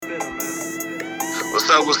What's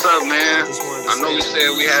up, man? I know we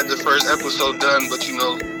said we had the first episode done, but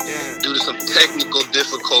due to some technical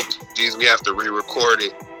difficulties, we have to re-record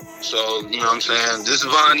it. So, you know what I'm saying? This is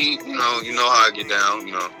Vonnie, you know how I get down,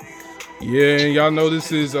 Yeah, and y'all know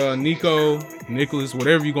this is Nico, Nicholas,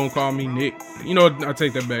 whatever you gonna call me, Nick. You know, I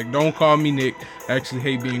take that back. Don't call me Nick. I actually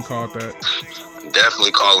hate being called that.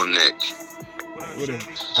 Definitely call him Nick. Whatever.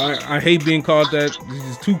 I hate being called that. This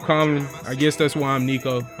is too common. I guess that's why I'm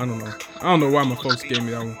Nico. I don't know why my folks gave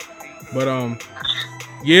me that one. But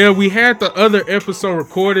yeah, we had the other episode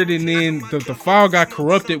recorded, and then the file got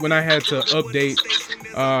corrupted when I had to update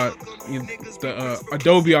the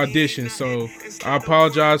Adobe Audition. So I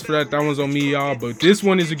apologize for that. That one's on me, y'all. But this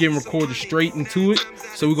one is getting recorded straight into it,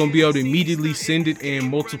 so we're gonna be able to immediately send it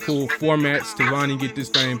in multiple formats to Vonnie and get this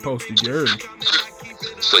thing posted. You heard me?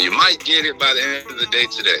 So you might get it by the end of the day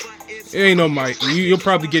today. It ain't no might. You'll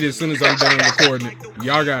probably get it as soon as I'm done recording it.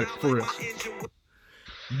 Y'all got it, for real.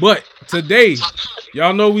 But today,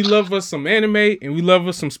 y'all know we love us some anime and we love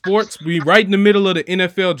us some sports. We right in the middle of the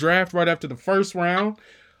NFL draft, right after the first round.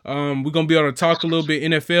 We're going to be able to talk a little bit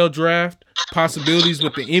NFL draft, possibilities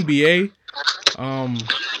with the NBA.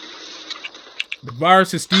 The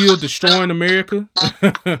virus is still destroying America.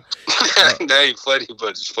 That ain't funny, but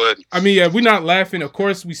it's funny. I mean, yeah, we're not laughing. Of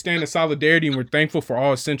course, we stand in solidarity and we're thankful for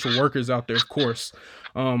all essential workers out there, of course.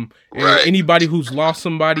 And right. Anybody who's lost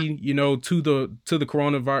somebody, to the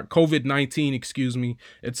coronavirus, COVID-19,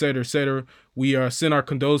 et cetera, we send our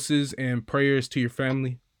condolences and prayers to your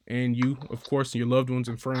family and you, of course, and your loved ones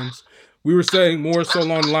and friends. We were saying more so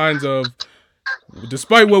along the lines of,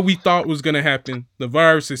 despite what we thought was going to happen, the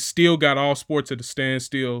virus has still got all sports at a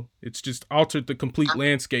standstill. It's just altered the complete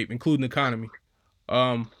landscape, including the economy.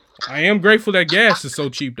 I am grateful that gas is so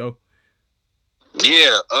cheap, though.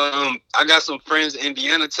 Yeah, I got some friends in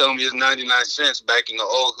Indiana telling me it's 99 cents back in the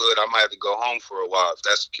old hood. I might have to go home for a while if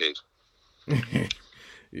that's the case.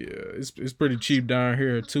 Yeah, it's pretty cheap down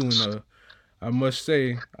here too, and I must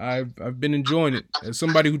say I've been enjoying it. As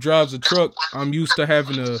somebody who drives a truck, I'm used to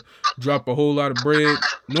having to drop a whole lot of bread.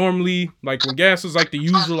 Normally, like when gas is like the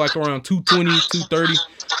usual, like around $2.20, $2.30,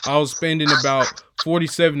 I was spending about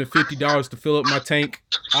 $47 to $50 to fill up my tank.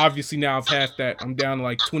 Obviously now I've halved that. I'm down to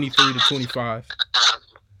like 23 to 25.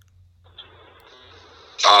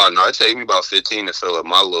 Oh no, it takes me about 15 to fill up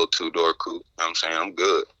my little 2-door coupe. You know what I'm saying? I'm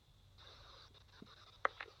good.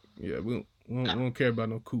 Yeah, we don't care about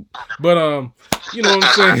no coupe. But you know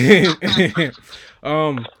what I'm saying?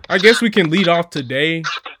 I guess we can lead off today.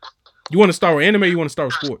 You want to start with anime or you want to start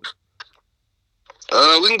with sports?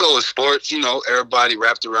 We can go with sports. Everybody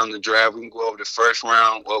wrapped around the draft. We can go over the first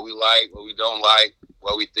round, what we like, what we don't like,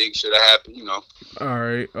 what we think should have happened, All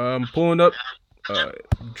right. I'm pulling up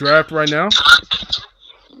draft right now.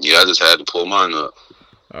 Yeah, I just had to pull mine up.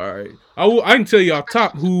 All right. I can tell you off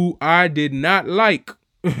top who I did not like.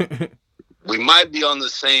 We might be on the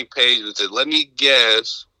same page with it. Let me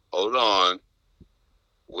guess. Hold on.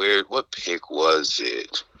 What pick was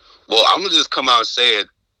it? Well, I'm going to just come out and say it.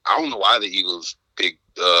 I don't know why the Eagles picked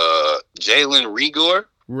Jalen Reagor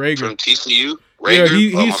from TCU.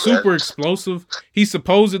 Rager? Yeah, he's super explosive. He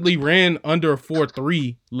supposedly ran under a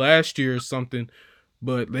 4.3 last year or something,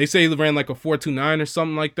 but they say he ran like a 4.29 or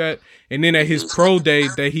something like that. And then at his pro day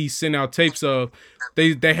that he sent out tapes of,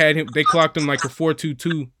 they clocked him like a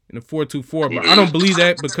 4.22 and a 4.24. But I don't believe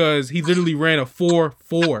that because he literally ran a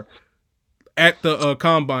 4.4 at the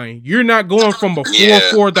combine. You're not going from a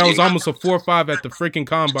 4.4 that was almost a 4.5 at the freaking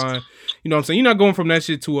combine. You know what I'm saying? You're not going from that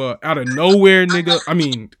shit to out of nowhere, nigga. I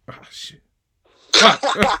mean, shit.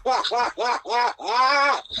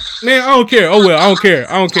 Man, I don't care. Oh well, I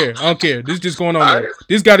don't care. This is just going on. Right.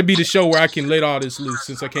 This got to be the show where I can let all this loose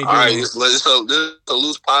since I can't do it. This is a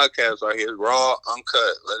loose podcast right here. Raw,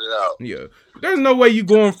 uncut. Let it out. Yeah. There's no way you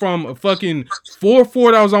going from a fucking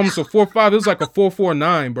 4.4 that was almost a 4.5. It was like a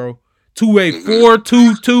 4.49, bro. To a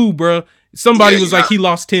 4.22, bro. Somebody was like, he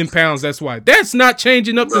lost 10 pounds. That's why. That's not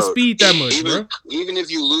changing up the speed that much, bro. Even if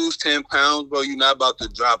you lose 10 pounds, bro, you're not about to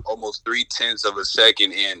drop almost 0.3 of a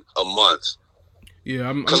second in a month.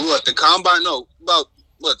 Yeah. Because the combine,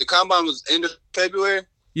 the combine was end of February?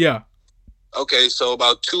 Yeah. Okay, so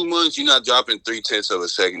about 2 months, you're not dropping 0.3 of a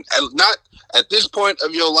second. Not at this point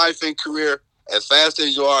of your life and career, as fast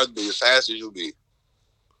as you are, be as fast as you'll be.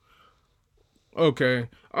 Okay.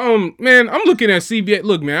 Man, I'm looking at CBS.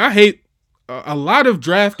 Look, man, I hate a lot of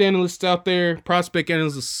draft analysts out there, prospect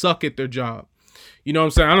analysts suck at their job. You know what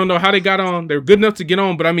I'm saying? I don't know how they got on. They're good enough to get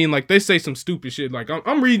on, but I mean, like, they say some stupid shit. Like,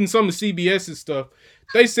 I'm reading some of CBS's stuff.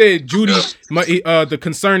 They said Judy, the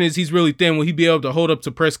concern is he's really thin. Will he be able to hold up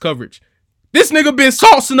to press coverage? This nigga been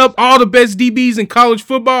saucing up all the best DBs in college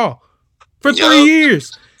football. for 3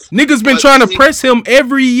 years. Niggas been trying to press him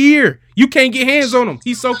every year. You can't get hands on him.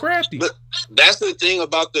 He's so crafty. But that's the thing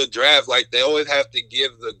about the draft. Like, they always have to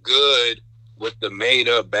give the good with the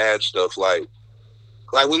made-up bad stuff. Like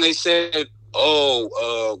when they said,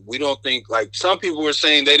 we don't think, like, some people were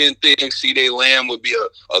saying they didn't think C.D. Lamb would be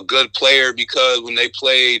a good player because when they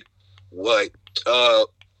played,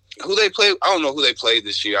 who they played? I don't know who they played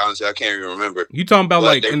this year, honestly. I can't even remember. You talking about,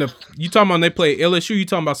 you talking about when they played LSU, you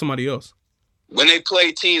talking about somebody else? When they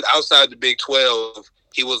played teams outside the Big 12,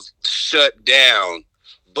 he was shut down.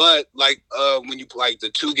 But when you the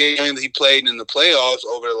 2 games he played in the playoffs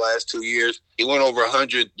over the last 2 years, he went over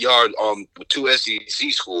 100 yards on 2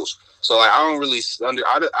 SEC schools. So I don't really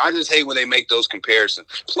I just hate when they make those comparisons.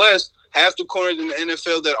 Plus, half the corners in the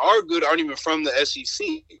NFL that are good aren't even from the SEC.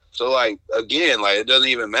 So again, it doesn't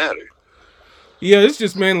even matter. Yeah, it's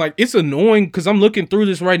just, man, it's annoying because I'm looking through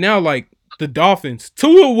this right now. The Dolphins,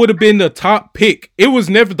 Tua would have been the top pick. It was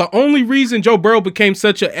never the only reason Joe Burrow became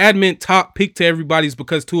such an adamant top pick to everybody is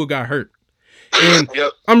because Tua got hurt. And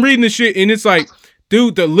yep. I'm reading this shit and it's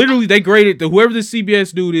dude, literally they graded whoever the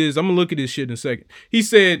CBS dude is. I'm gonna look at this shit in a second. He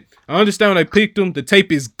said, I understand when I picked him. The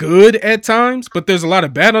tape is good at times, but there's a lot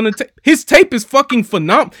of bad on the tape. His tape is fucking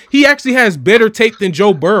phenomenal. He actually has better tape than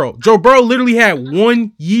Joe Burrow. Joe Burrow literally had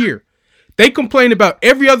 1 year. They complain about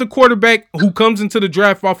every other quarterback who comes into the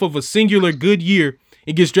draft off of a singular good year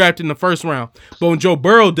and gets drafted in the first round. But when Joe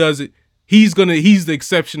Burrow does it, he's the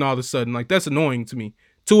exception all of a sudden. That's annoying to me.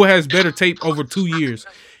 Tua has better tape over 2 years.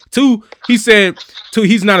 He said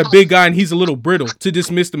he's not a big guy and he's a little brittle. To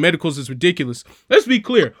dismiss the medicals is ridiculous. Let's be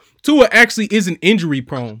clear. Tua actually isn't injury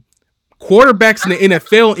prone. Quarterbacks in the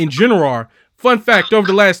NFL in general are. Fun fact, over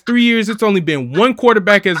the last 3 years, it's only been one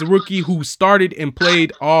quarterback as a rookie who started and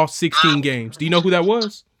played all 16 games. Do you know who that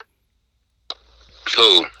was?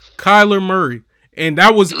 Who? Kyler Murray. And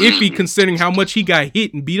that was iffy considering how much he got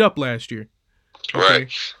hit and beat up last year. Okay.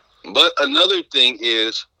 Right. But another thing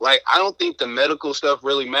is, I don't think the medical stuff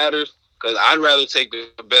really matters because I'd rather take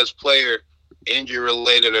the best player, injury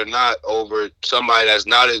related or not, over somebody that's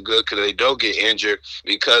not as good because they don't get injured.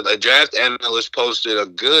 Because a draft analyst posted a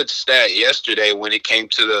good stat yesterday when it came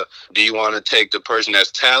to do you want to take the person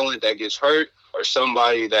that's talent that gets hurt or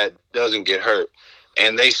somebody that doesn't get hurt?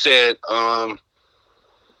 And they said,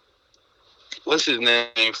 what's his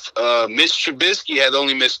name? Mitch Trubisky has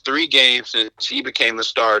only missed 3 games since he became a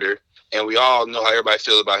starter. And we all know how everybody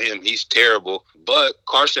feels about him. He's terrible. But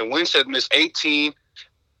Carson Wentz has missed 18.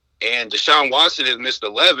 And Deshaun Watson has missed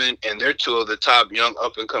 11, and they're 2 of the top young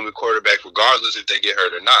up-and-coming quarterbacks, regardless if they get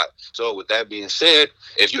hurt or not. So with that being said,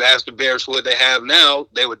 if you ask the Bears what they have now,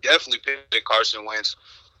 they would definitely pick Carson Wentz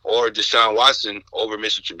or Deshaun Watson over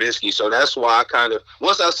Mr. Trubisky. So that's why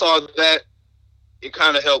once I saw that, it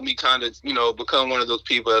kind of helped me become one of those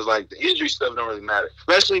people that's the injury stuff don't really matter.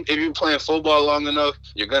 Especially if you're playing football long enough,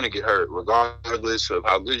 you're going to get hurt regardless of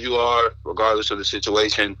how good you are, regardless of the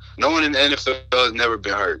situation. No one in the NFL has never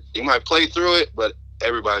been hurt. You might play through it, but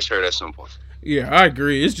everybody's hurt at some point. Yeah, I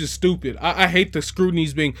agree. It's just stupid. I hate the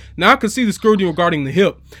scrutiny's being... Now, I can see the scrutiny regarding the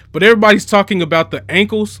hip, but everybody's talking about the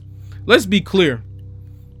ankles. Let's be clear.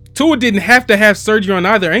 Tua didn't have to have surgery on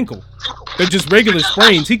either ankle. They're just regular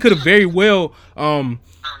sprains. He could have very well,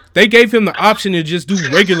 they gave him the option to just do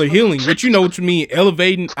regular healing, which you know what you mean,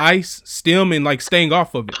 elevating ice, stem, and staying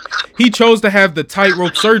off of it. He chose to have the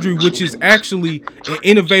tightrope surgery, which is actually an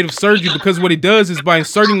innovative surgery because what it does is by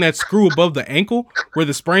inserting that screw above the ankle where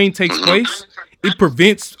the sprain takes place, it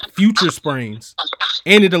prevents future sprains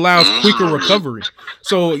and it allows quicker recovery.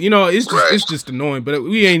 So, it's just annoying, but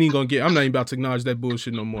we ain't even I'm not even about to acknowledge that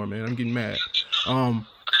bullshit no more, man. I'm getting mad.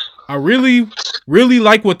 I really, really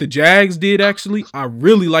like what the Jags did, actually. I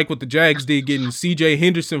really like what the Jags did getting C.J.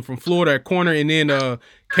 Henderson from Florida at corner and then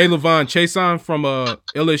Kayvon Chaisson from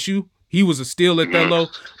LSU. He was a steal at that low.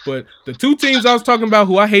 But the 2 teams I was talking about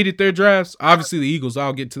who I hated their drafts, obviously the Eagles.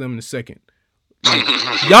 I'll get to them in a second.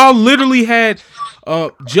 Y'all literally had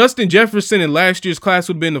Justin Jefferson in last year's class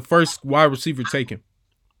would have been the first wide receiver taken.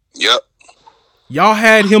 Yep. Y'all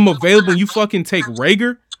had him available and you fucking take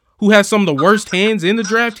Rager, who has some of the worst hands in the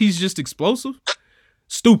draft. He's just explosive.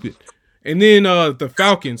 Stupid. And then the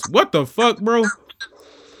Falcons. What the fuck, bro?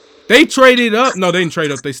 They traded up. No, they didn't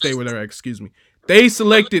trade up. They stayed where they're at. Excuse me. They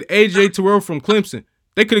selected A.J. Terrell from Clemson.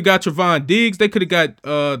 They could have got Trevon Diggs. They could have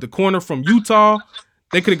got the corner from Utah.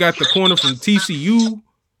 They could have got the corner from TCU.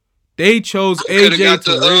 They chose A.J.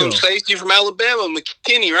 Terrell. The safety from Alabama,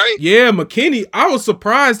 McKinney, right? Yeah, McKinney. I was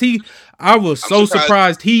surprised. I was so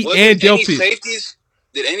surprised he and Delpit.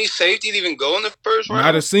 Did any safeties even go in the first round?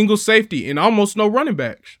 Not a single safety and almost no running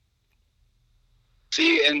backs.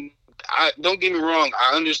 See, and don't get me wrong.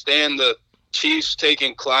 I understand Chiefs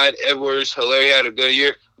taking Clyde Edwards-Helaire had a good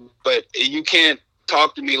year, but you can't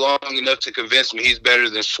talk to me long enough to convince me he's better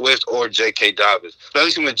than Swift or J.K. Dobbins,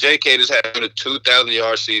 especially when J.K. just had a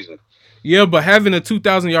 2,000-yard season. Yeah, but having a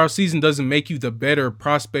 2,000-yard season doesn't make you the better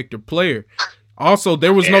prospect or player. Also,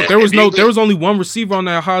 there was only one receiver on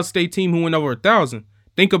that Ohio State team who went over 1,000.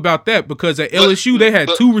 Think about that, because at LSU they had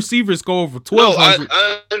two receivers go over 1,200. No,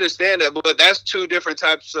 I understand that, but that's two different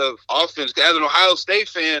types of offense. As an Ohio State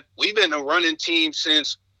fan, we've been a running team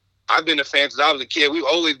since I've been a fan since I was a kid. We've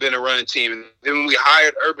always been a running team. And then when we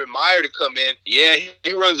hired Urban Meyer to come in, yeah,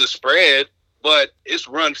 he runs a spread, but it's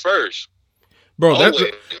run first. Bro,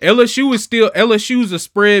 LSU's a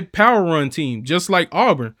spread power run team, just like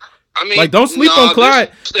Auburn. I mean, like, don't sleep on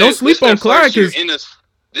Clyde. Don't sleep on Clyde, because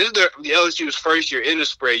this is the LSU's first year in the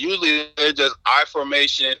spread. Usually they're just I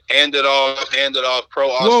formation, hand it off, pro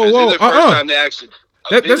offense. This is the first time they actually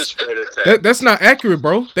that's not accurate,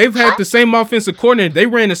 bro. They've had the same offensive coordinator. They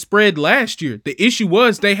ran a spread last year. The issue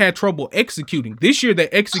was they had trouble executing. This year they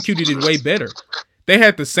executed it way better. They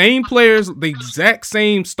had the same players, the exact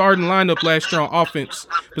same starting lineup last year on offense,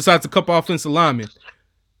 besides a couple offensive linemen.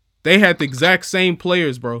 They had the exact same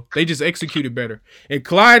players, bro. They just executed better. And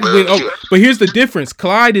Clyde went but here's the difference.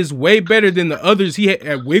 Clyde is way better than the others he had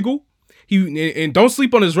at Wiggle. And don't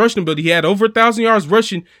sleep on his rushing ability. He had over 1,000 yards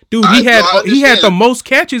rushing. Dude, he had the most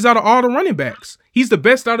catches out of all the running backs. He's the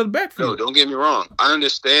best out of the backfield. No, don't get me wrong. I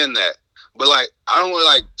understand that. But, like, I don't want,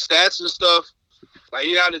 like, stats and stuff. Like,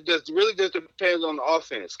 you got to just really just depends on the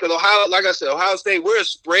offense. Because Ohio State, we're a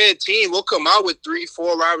spread team. We'll come out with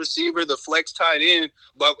 3-4 wide receiver, the flex tight end,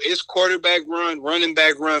 but it's quarterback run, running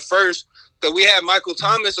back run first. Because we had Michael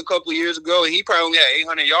Thomas a couple of years ago, and he probably only had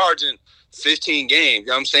 800 yards in 15 games. You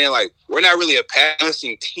know what I'm saying? Like, we're not really a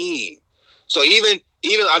passing team. So even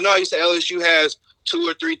I know you said LSU has 2,000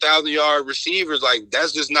 or 3,000 yard receivers. Like,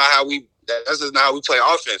 that's just not how we play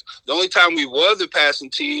offense. The only time we was a passing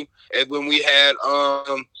team is when we had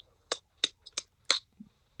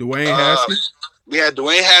Dwayne Haskins. We had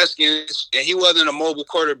Dwayne Haskins, and he wasn't a mobile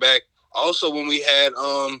quarterback. Also, when we had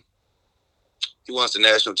he won the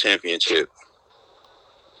national championship.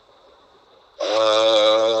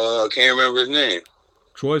 I can't remember his name.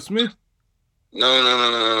 Troy Smith?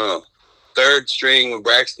 No. Third string when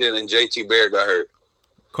Braxton and JT Barrett got hurt.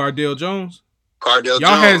 Cardale Jones? Y'all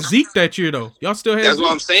had Zeke that year, though. Y'all still had That's Zeke.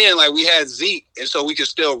 What I'm saying. Like, we had Zeke, and so we could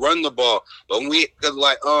still run the ball. But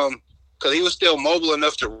because he was still mobile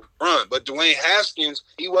enough to run. But Dwayne Haskins,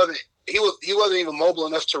 he wasn't even mobile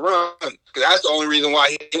enough to run. Because that's the only reason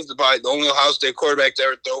why he's probably the only Ohio State quarterback to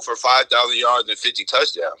ever throw for 5,000 yards and 50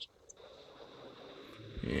 touchdowns.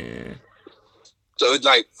 Yeah. So it's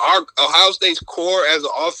like our Ohio State's core as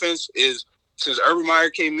an offense is, since Urban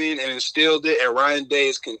Meyer came in and instilled it, and Ryan Day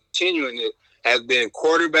is continuing it, has been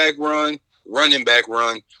quarterback run, running back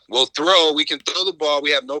run. We can throw the ball.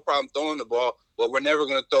 We have no problem throwing the ball, but we're never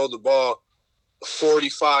going to throw the ball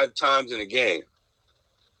 45 times in a game.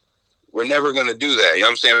 We're never going to do that. You know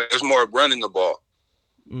what I'm saying? There's more running the ball.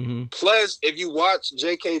 Mm-hmm. Plus, if you watch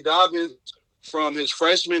J.K. Dobbins from his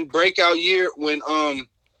freshman breakout year when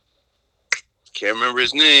can't remember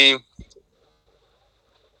his name.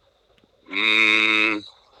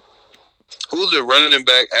 Who's the running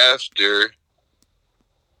back after?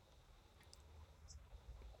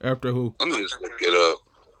 After who? Let me just look it up.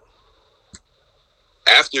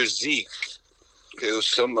 After Zeke, it was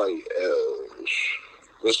somebody else.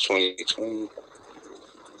 It was 2020.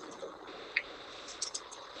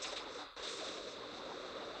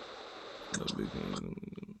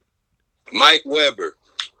 Mike Weber.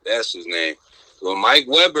 That's his name. When Mike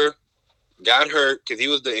Weber got hurt because he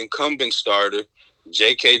was the incumbent starter,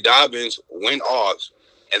 J.K. Dobbins went off.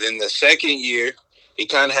 And then the second year, he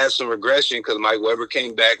kind of had some regression because Mike Weber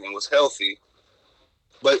came back and was healthy.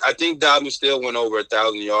 But I think Dobbins still went over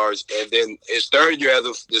 1,000 yards. And then his third year,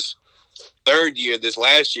 this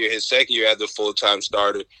last year, his second year as a full-time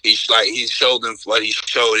starter, he showed them what he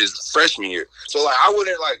showed his freshman year. So, like, I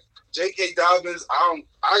wouldn't, like, J.K. Dobbins, I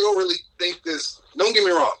don't really think this. Don't get me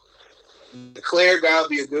wrong. Declare got to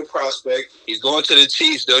be a good prospect. He's going to the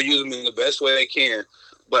Chiefs. They'll use him in the best way they can.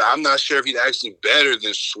 But I'm not sure if he's actually better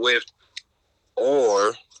than Swift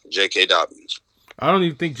or J.K. Dobbins. I don't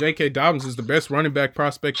even think J.K. Dobbins is the best running back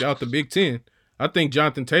prospect out the Big Ten. I think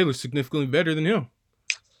Jonathan Taylor's significantly better than him.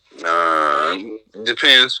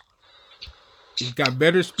 Depends. He's got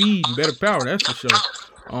better speed and better power, that's for sure.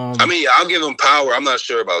 I mean, I'll give him power. I'm not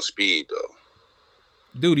sure about speed, though.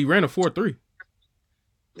 Dude, he ran a 4.3.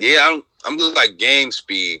 Yeah, I'm just like game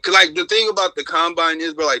speed. Because, like, the thing about the combine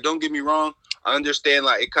is, bro, like, don't get me wrong. I understand,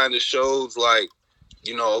 like, it kind of shows, like,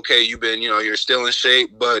 you know, okay, you've been, you know, you're still in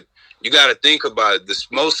shape, but you got to think about it.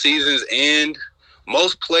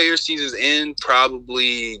 Most player seasons end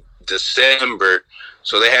probably December.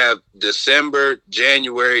 So they have December,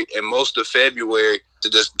 January, and most of February.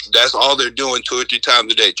 That's all they're doing 2 or 3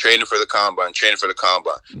 times a day, training for the combine.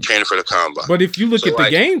 But if you look at the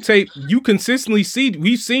game tape, you consistently see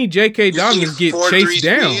we've seen J.K. Dobbins get chased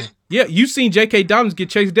down. Yeah, you've seen J.K. Dobbins get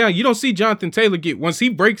chased down. You don't see Jonathan Taylor once he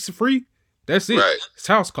breaks free, that's it. Right. It's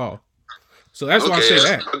house call. So that's why I say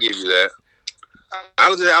that. I'll give you that. I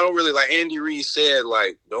don't really, like Andy Reid said,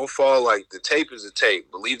 like, don't fall, like, the tape is the tape.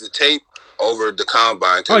 Believe the tape over the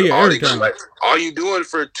combine. Oh, yeah, every time. Like, all you doing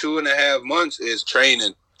for 2.5 months is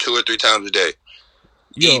training 2 or 3 times a day.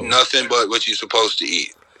 Eat nothing but what you're supposed to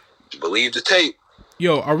eat. Believe the tape.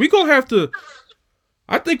 Yo, are we going to have to...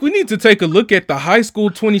 I think we need to take a look at the high school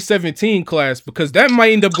 2017 class because that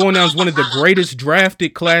might end up going down as one of the greatest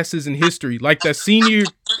drafted classes in history. Like that senior,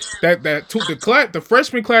 the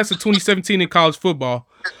freshman class of 2017 in college football.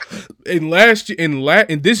 In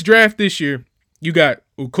this draft this year, you got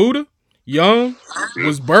Okudah, Young,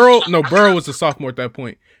 Burrow was a sophomore at that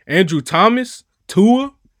point. Andrew Thomas,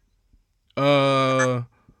 Tua,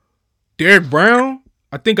 Derek Brown.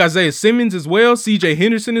 I think Isaiah Simmons as well, C.J.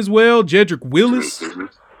 Henderson as well, Jedrick Willis,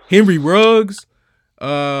 Henry Ruggs,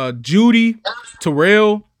 Judy,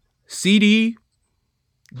 Terrell, C.D.,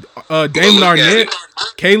 Damon Arnett,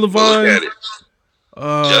 Caleb Vaughn.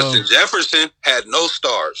 Justin Jefferson had no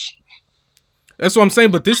stars. That's what I'm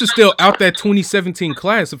saying, but this is still out that 2017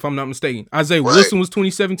 class, if I'm not mistaken. Isaiah Wilson was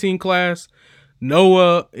 2017 class.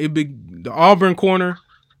 Noah, the Auburn corner.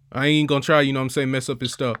 I ain't going to try, mess up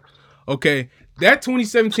his stuff. Okay. That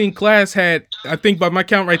 2017 class had, I think by my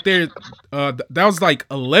count right there, that was like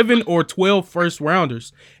 11 or 12 first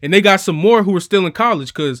rounders. And they got some more who are still in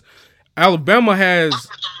college because Alabama has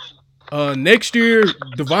next year,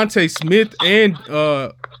 Devontae Smith and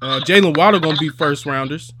Jalen Waddle going to be first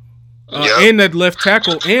rounders. And that left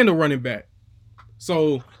tackle and a running back.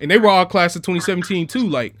 So, and they were all class of 2017 too.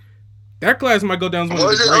 Like, that class might go down as one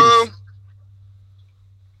of the greatest.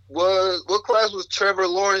 What class was Trevor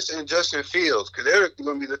Lawrence and Justin Fields? Because they're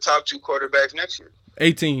going to be the top 2 quarterbacks next year.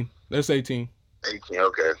 18. That's 18. 18,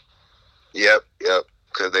 okay. Yep.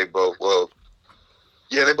 Because they both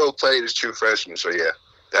played as true freshmen. So, yeah,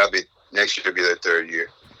 next year will be their 3rd year.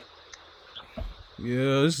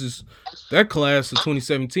 Yeah, that class of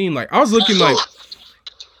 2017. Like, I was looking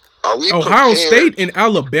Ohio State and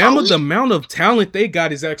Alabama, the amount of talent they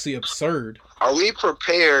got is actually absurd. Are we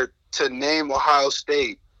prepared to name Ohio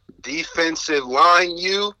State defensive line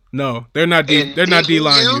U? No, they're not D-line U.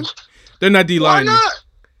 They're not D-line U.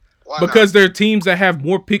 Why because they're teams that have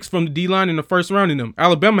more picks from the D-line in the first round in them.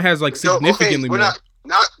 Alabama has significantly more.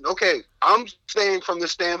 I'm saying from the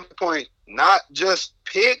standpoint, not just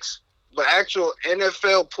picks, but actual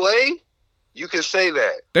NFL play. You can say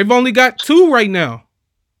that. They've only got 2 right now.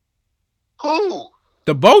 Who?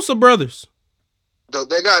 The Bosa brothers.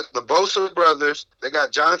 They got the Bosa brothers. They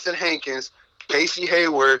got Jonathan Hankins, Casey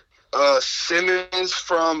Hayward, Simmons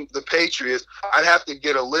from the Patriots. I'd have to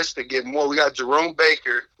get a list to get more. We got Jerome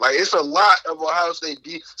Baker. Like, it's a lot of Ohio State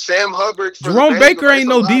D. Sam Hubbard. Jerome Baker ain't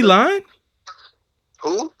no D-line.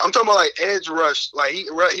 Who? I'm talking about like edge rush. Like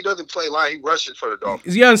he doesn't play line. He rushes for the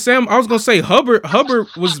Dolphins. Yeah, and Sam, I was gonna say Hubbard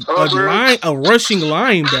was a rushing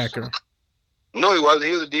linebacker. No, he wasn't.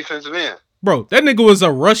 He was a defensive end. Bro, that nigga was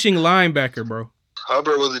a rushing linebacker, bro.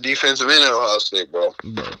 Hubbard was a defensive end at Ohio State, bro.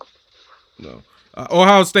 No.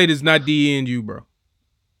 Ohio State is not DNU, bro.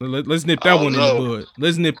 Let's nip that one in the bud.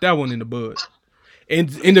 Let's nip that one in the bud. And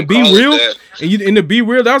to be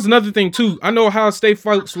real, that was another thing too. I know Ohio State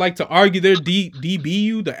folks like to argue their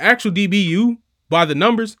DBU, the actual DBU by the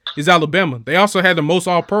numbers is Alabama. They also had the most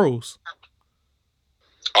All Pros.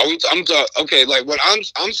 Okay, like what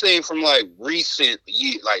I'm saying from like recent,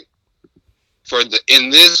 like in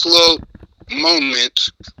this little moment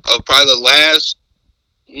of probably the last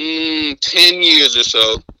 10 years or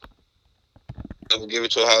so, I will give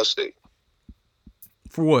it to Ohio State.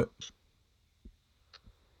 For what?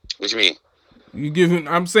 What you mean? You giving?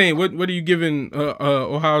 I'm saying, what are you giving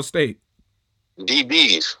Ohio State?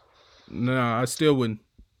 DBs. Nah, I still wouldn't.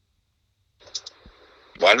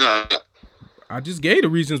 Why not? I just gave the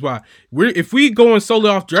reasons why. If we going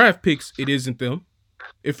solely off draft picks, it isn't them.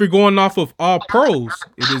 If we're going off of all pros,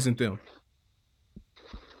 it isn't them.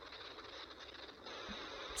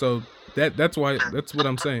 So that's what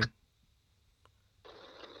I'm saying.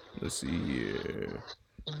 Let's see here.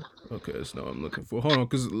 Okay, that's not what I'm looking for. Hold on,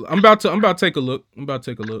 because I'm about to take a look.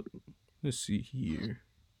 Let's see here.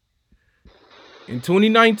 In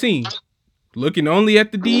 2019, only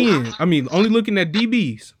looking at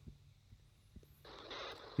DBs.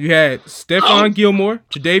 You had Stephon Gilmore,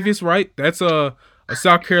 Tre'Davious Wright. That's a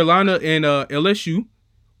South Carolina and LSU.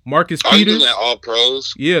 Marcus Peters. All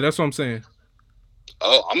pros. Yeah, that's what I'm saying.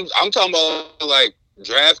 Oh, I'm talking about like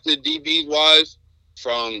drafted DBs wise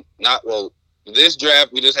from this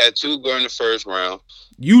draft we just had 2 go in the first round.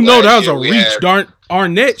 You know that was a reach.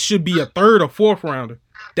 Arnett should be a 3rd or 4th rounder.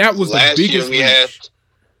 That was the biggest reach.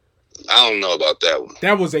 I don't know about that one.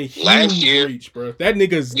 That was a huge reach, bro. That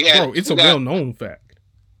nigga's it's a well-known fact.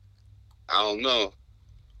 I don't know.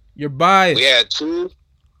 You're biased. We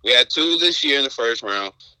had two this year in the first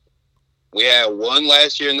round. We had 1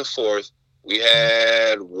 last year in the 4th. We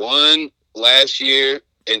had 1 last year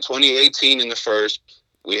in 2018 in the 1st.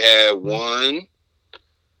 We had 1,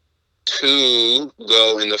 2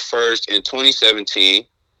 go in the 1st in 2017.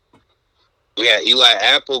 We had Eli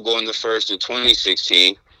Apple go in the 1st in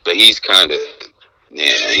 2016, but he's kind of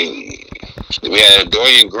we had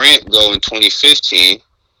Dorian Grant go in 2015.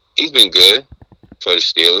 He's been good for the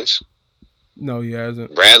Steelers. No, he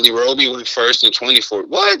hasn't. Bradley Roby went first in 24.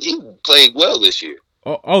 What? He played well this year.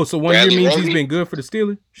 Oh, so 1 year means he's been good for the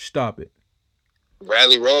Steelers? Stop it.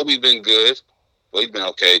 Bradley Roby's been good. Well, he's been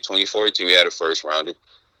okay. 2014, we had a first rounder.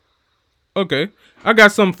 Okay. I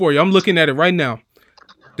got something for you. I'm looking at it right now.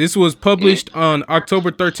 This was published on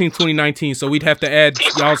October 13, 2019, so we'd have to add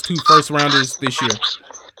y'all's 2 first rounders this year.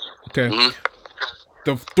 Okay. Mm-hmm.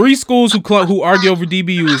 The 3 schools who argue over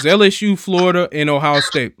DBU is LSU, Florida, and Ohio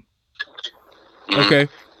State. Okay.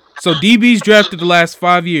 So DB's drafted the last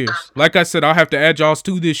 5 years. Like I said, I'll have to add y'all's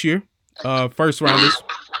 2 this year. First rounders,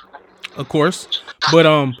 of course.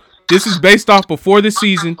 But this is based off before this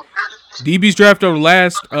season. DB's drafted over the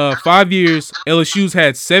last 5 years. LSU's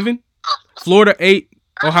had 7, Florida 8,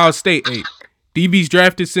 Ohio State 8. DB's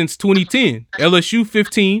drafted since 2010. LSU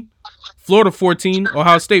 15, Florida 14,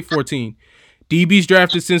 Ohio State 14. DB's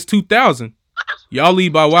drafted since 2000. Y'all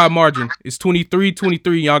lead by wide margin. It's 23,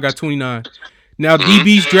 y'all got 29. Now,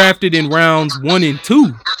 DB's drafted in rounds 1 and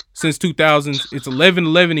 2 since 2000. It's 11,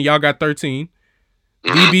 and y'all got 13.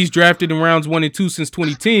 DB's drafted in rounds 1 and 2 since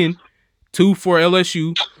 2010. 2 for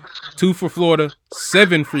LSU, 2 for Florida,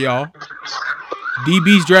 7 for y'all.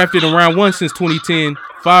 DB's drafted in round 1 since 2010.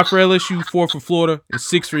 5 for LSU, 4 for Florida, and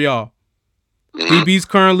 6 for y'all. DB's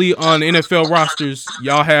currently on NFL rosters.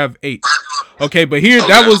 Y'all have 8. Okay, but here,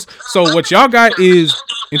 so what y'all got is,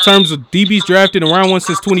 in terms of DB's drafted in round 1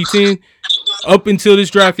 since 2010, up until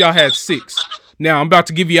this draft, y'all had 6. Now, I'm about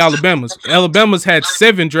to give you Alabama's. Alabama's had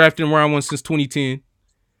 7 drafted in round 1 since 2010.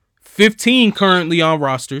 15 currently on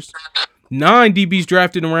rosters. 9 DB's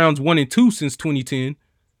drafted in rounds 1 and 2 since 2010.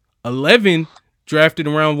 11 drafted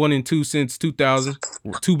in round 1 and 2 since 2000.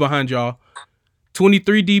 2 behind y'all.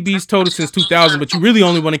 23 DBs total since 2000, but you really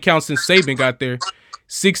only want to count since Saban got there.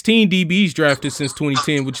 16 DBs drafted since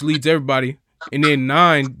 2010, which leads everybody. And then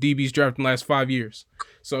 9 DBs drafted in the last 5 years.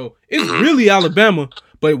 So it's really Alabama.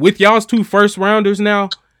 But with y'all's 2 first rounders now,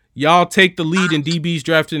 y'all take the lead in DBs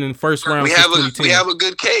drafted in the first round. We have a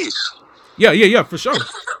good case. Yeah, for sure.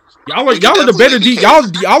 Y'all are the better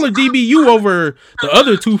y'all are DBU over the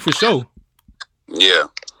other 2 for sure. Yeah.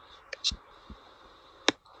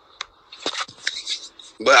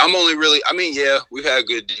 But I'm only really, we've had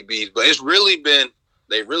good DBs, but they've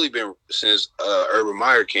really been since Urban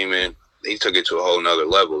Meyer came in. They took it to a whole nother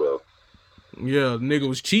level, though. Yeah, nigga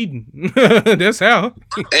was cheating. That's how.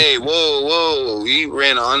 Hey, whoa. He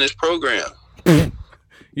ran an honest program.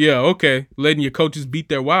 Yeah, okay. Letting your coaches beat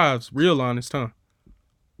their wives. Real honest, huh?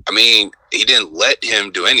 He didn't let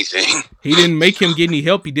him do anything. He didn't make him get any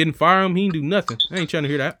help. He didn't fire him. He didn't do nothing. I ain't trying to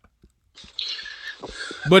hear that.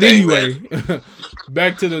 But anyway,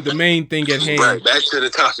 back to the main thing at hand. Right, back to the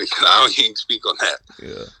topic. I don't even speak on that.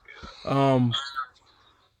 Yeah.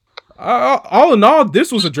 All in all,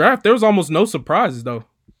 this was a draft. There was almost no surprises, though.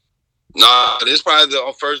 Nah, this is probably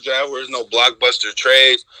the first draft where there's no blockbuster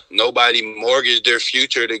trades. Nobody mortgaged their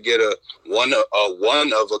future to get a one of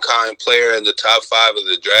a kind player in the top 5 of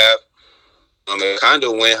the draft. It kind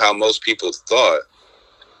of went how most people thought.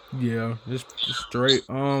 Yeah, just straight.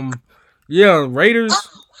 Yeah, Raiders.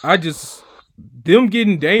 Them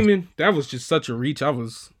getting Damon. That was just such a reach.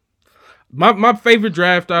 My favorite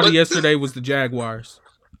draft out of yesterday was the Jaguars.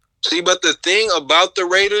 See, but the thing about the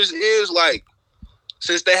Raiders is,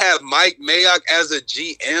 since they have Mike Mayock as a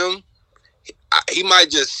GM, he might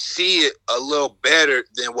just see it a little better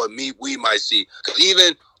than what we might see. Because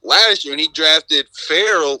even last year when he drafted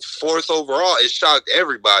Farrell 4th overall, it shocked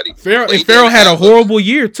everybody. Farrell had a horrible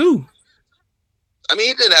year, too.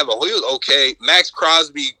 He didn't have he was okay. Max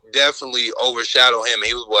Crosby definitely overshadowed him.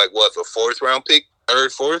 He was the 4th round pick?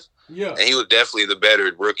 3rd, 4th? Yeah. And he was definitely the better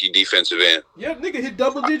rookie defensive end. Yeah, nigga hit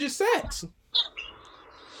double-digit sacks.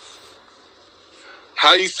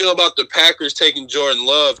 How do you feel about the Packers taking Jordan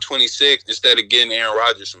Love 26 instead of getting Aaron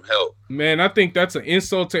Rodgers some help? Man, I think that's an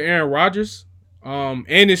insult to Aaron Rodgers. And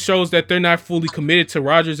it shows that they're not fully committed to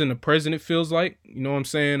Rodgers and the president, feels like. You know what I'm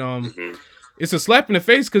saying? It's a slap in the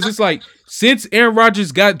face because it's like, since Aaron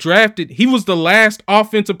Rodgers got drafted, he was the last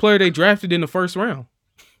offensive player they drafted in the first round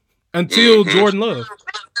until Jordan Love.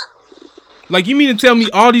 Like, you mean to tell me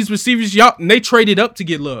all these receivers, they traded up to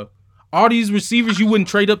get Love? All these receivers, you wouldn't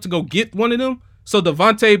trade up to go get one of them? So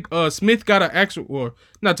Devontae Smith got an actual, or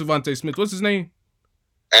not Devontae Smith, what's his name?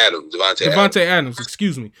 Devontae Adams,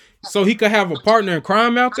 excuse me. So he could have a partner in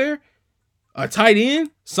crime out there? A tight end?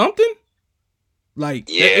 Something? Like,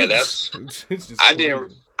 yeah, it's just I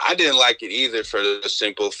didn't like it either for the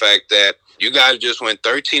simple fact that you guys just went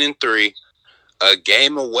 13-3, a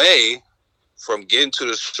game away from getting to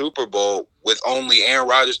the Super Bowl with only Aaron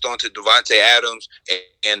Rodgers throwing to Devontae Adams,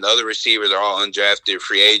 and the other receivers are all undrafted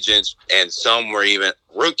free agents, and some were even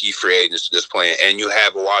rookie free agents just playing, and you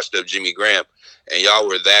have a washed-up Jimmy Graham, and y'all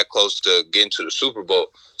were that close to getting to the Super Bowl.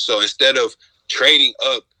 So instead of trading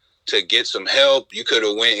up to get some help, you could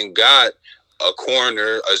have went and got a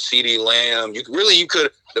corner, a CeeDee Lamb.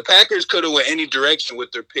 The Packers could have went any direction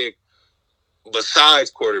with their pick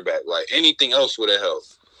besides quarterback. Like, anything else would have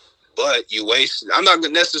helped. But you wasted. I'm not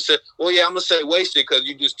going to necessarily. Well, yeah, I'm going to say wasted because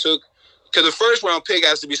you just took. Because the first round pick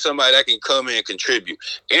has to be somebody that can come in and contribute.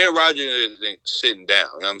 Aaron Rodgers isn't sitting down.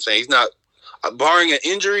 You know what I'm saying? He's not. Barring an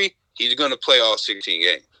injury, he's going to play all 16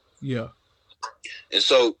 games. Yeah. And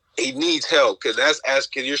so he needs help because that's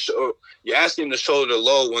asking you're asking him to shoulder the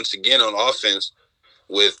load once again on offense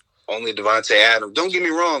with only Devontae Adams. Don't get me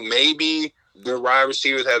wrong. Maybe the wide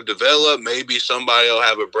receivers have developed. Maybe somebody will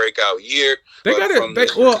have a breakout year.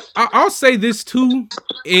 I'll say this too,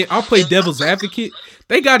 and I'll play devil's advocate.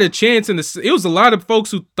 They got a chance it was a lot of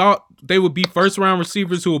folks who thought they would be first round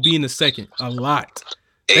receivers who will be in the second. A lot.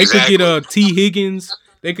 Exactly. They could get T. Higgins.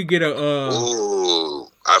 They could get Ooh,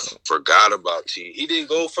 I forgot about T. He didn't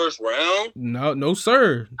go first round? No,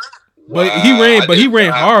 sir. Wow, but he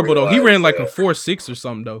ran horrible though. He ran like a 4.6 or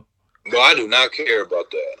something though. No, I do not care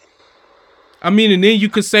about that. I mean, and then you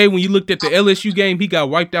could say when you looked at the LSU game, he got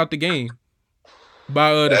wiped out the game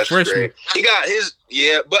by the freshman. Great. He got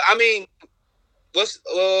but I mean,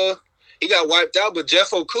 he got wiped out. But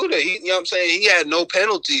Jeff Okudah, you know what I'm saying? He had no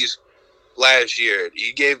penalties last year.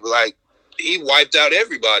 He wiped out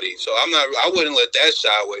everybody. So I wouldn't let that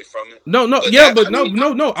shy away from it. No.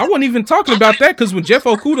 I wasn't even talking about that because when Jeff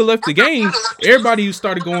Okudah left the game, everybody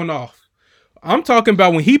started going off. I'm talking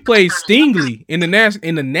about when he played Stingley in the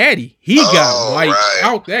Natty, he got wiped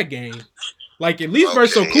out that game. Like, at least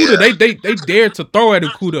versus Okudah, they dared to throw at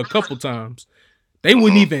Okudah a couple times. They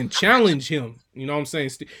wouldn't even challenge him. You know what I'm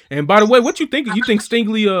saying? And by the way, what you think? You think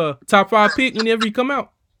Stingley top 5 pick whenever he come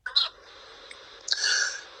out?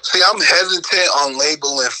 See, I'm hesitant on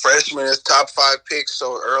labeling freshmen as top 5 picks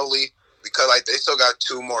so early because they still got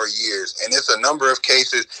 2 more years, and it's a number of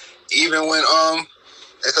cases. Even when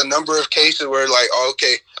it's a number of cases where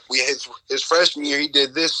his freshman year he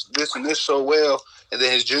did this and this so well, and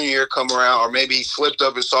then his junior year come around, or maybe he slipped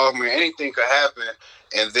up his sophomore year. Anything could happen,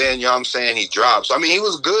 and then you know what I'm saying, he dropped. So I mean, he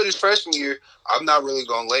was good his freshman year. I'm not really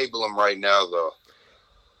gonna label him right now though.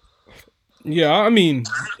 Yeah, I mean,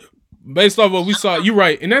 based off what we saw, you're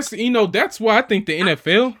right, and that's why I think the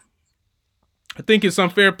NFL. I think it's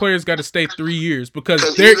unfair. Players got to stay 3 years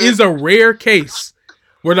because there is a rare case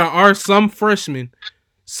where there are some freshmen.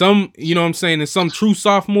 Some, you know what I'm saying, and some true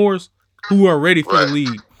sophomores who are ready for the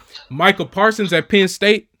league. Michael Parsons at Penn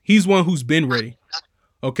State, he's one who's been ready.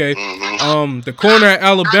 Okay. The corner at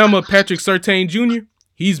Alabama, Patrick Surtain Jr.,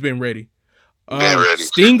 he's been ready.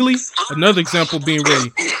 Stingley, another example, being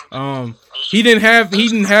ready. He didn't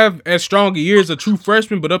have as strong a year as a true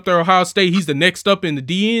freshman, but up there Ohio State, he's the next up in the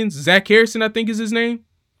DNs. Zach Harrison, I think is his name.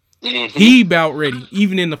 He about ready,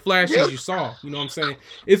 even in the flashes you saw. You know what I'm saying?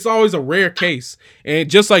 It's always a rare case. And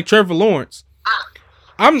just like Trevor Lawrence,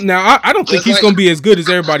 I don't think he's going to be as good as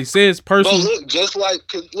everybody says, personally.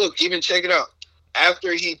 But look, even check it out.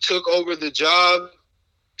 After he took over the job,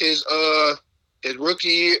 his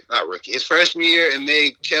freshman year, and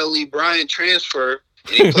made Kelly Bryant transfer,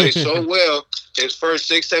 and he played so well, his first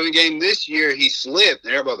 6-7 game this year, he slipped.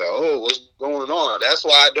 And everybody's like, what's going on? That's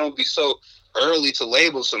why I don't be so early to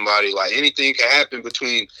label somebody. Like, anything can happen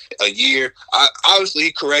between a year. Obviously,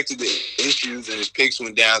 he corrected the issues and his picks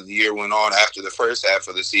went down as the year went on after the first half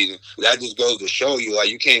of the season. That just goes to show you,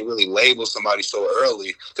 you can't really label somebody so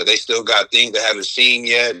early because they still got things they haven't seen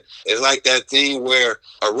yet. It's like that thing where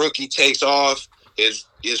a rookie takes off his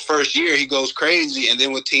first year, he goes crazy, and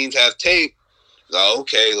then when teams have tape,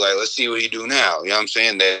 let's see what he do now. You know what I'm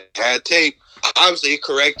saying? They had tape. obviously he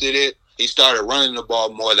corrected it. He started running the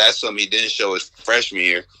ball more. That's something he didn't show his freshman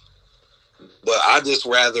year. But I just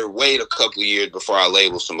rather wait a couple of years before I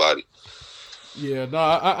label somebody. Yeah, no,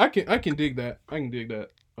 I can dig that. I can dig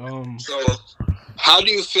that. So, how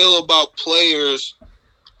do you feel about players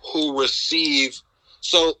who receive?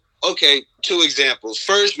 So, okay, 2 examples.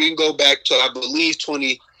 First, we can go back to I believe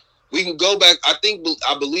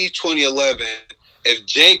 2011. If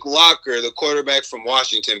Jake Locker, the quarterback from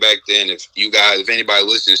Washington back then, if anybody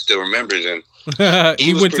listening still remembers him,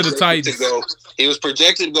 he went to the Titans. He was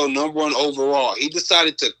projected to go number 1 overall. He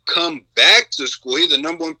decided to come back to school. He's the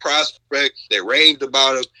number 1 prospect. They raved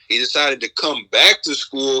about him. He decided to come back to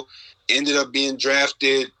school. Ended up being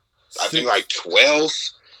drafted, I think, like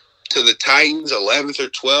 12th to the Titans, 11th or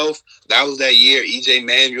 12th. That was that year. E.J.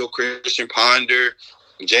 Manuel, Christian Ponder,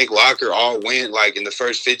 Jake Locker all went like in the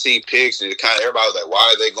first 15 picks, and everybody was like,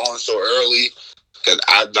 "Why are they going so early?" Because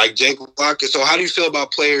I like Jake Locker. So, how do you feel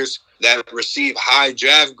about players that receive high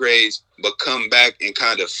draft grades but come back and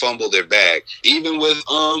kind of fumble their bag? Even with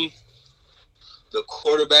the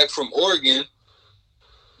quarterback from Oregon,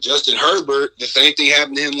 Justin Herbert, the same thing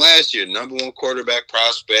happened to him last year. Number 1 quarterback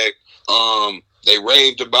prospect. They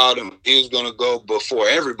raved about him. He was going to go before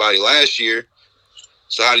everybody last year.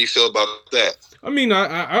 So how do you feel about that? I mean,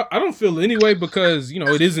 I don't feel anyway because,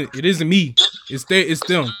 it isn't me. It's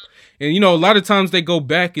them. And, a lot of times they go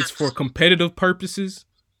back, it's for competitive purposes.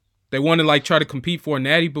 They want to try to compete for a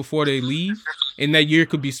natty before they leave. And that year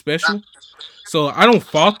could be special. So I don't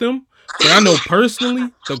fault them. But I know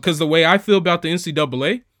personally, because the way I feel about the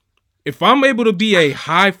NCAA, if I'm able to be a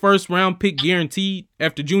high first round pick guaranteed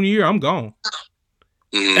after junior year, I'm gone.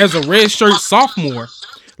 As a red shirt sophomore,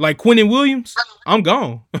 like Quinnen Williams, I'm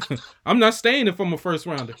gone. I'm not staying if I'm a first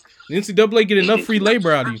rounder. The NCAA get enough free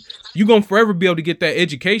labor out of you. You're going to forever be able to get that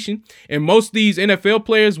education. And most of these NFL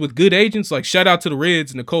players with good agents, like shout out to the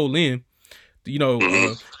Reds, Nicole Lynn,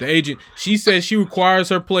 the agent, she says she requires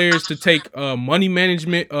her players to take money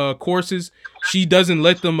management courses. She doesn't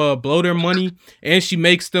let them blow their money, and she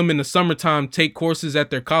makes them in the summertime take courses at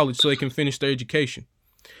their college so they can finish their education.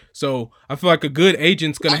 So I feel like a good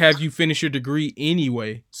agent's going to have you finish your degree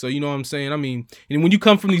anyway. So you know what I'm saying? I mean, and when you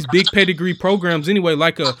come from these big pedigree programs anyway,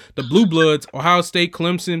 like the Blue Bloods, Ohio State,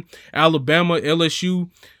 Clemson, Alabama, LSU,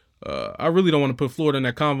 I really don't want to put Florida in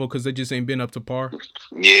that convo because they just ain't been up to par.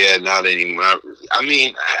 Yeah, not anymore. I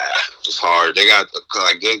mean, it's hard. They got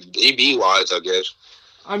good EB-wise, I guess.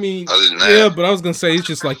 I mean, yeah, but I was going to say it's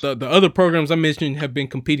just like the other programs I mentioned have been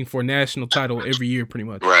competing for a national title every year pretty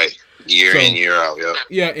much. Right. Year in, year out, yeah.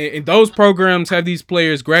 Yeah, and those programs have these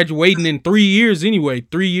players graduating in 3 years anyway,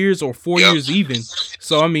 3 years or 4 years even.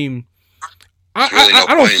 So, I mean, I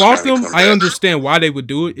don't fault them. I understand why they would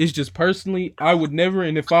do it. It's just personally, I would never,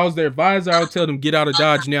 and if I was their advisor, I would tell them get out of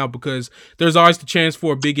Dodge now because there's always the chance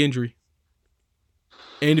for a big injury.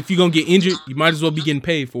 And if you're going to get injured, you might as well be getting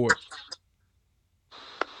paid for it.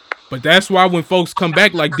 But that's why when folks come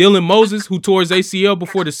back, like Dylan Moses, who tore his ACL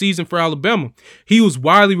before the season for Alabama, he was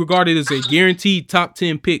widely regarded as a guaranteed top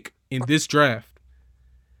 10 pick in this draft.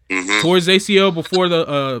 Tore his ACL before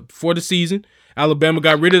the season. Alabama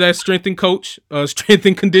got rid of that strength and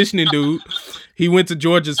conditioning dude. He went to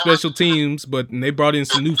Georgia special teams, but they brought in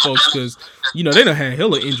some new folks because, they done had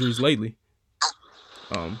hella injuries lately.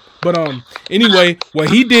 Anyway, what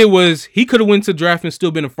he did was he could have went to draft and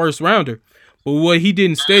still been a first rounder. But what he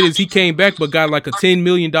did instead is he came back but got like a $10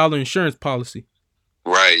 million insurance policy.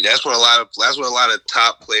 Right. That's what a lot of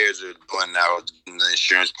top players are doing now in the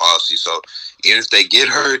insurance policy. So even if they get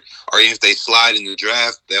hurt or even if they slide in the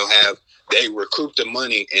draft, they recoup the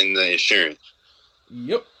money in the insurance.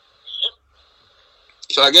 Yep.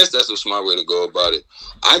 So I guess that's a smart way to go about it.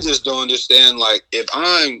 I just don't understand, like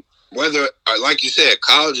you said,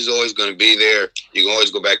 college is always going to be there. You can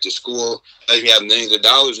always go back to school. If you have millions of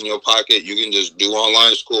dollars in your pocket, you can just do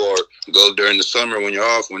online school or go during the summer when you're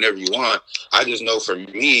off, whenever you want. I just know for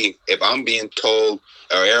me, if I'm being told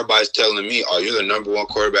or everybody's telling me, oh, you're the number 1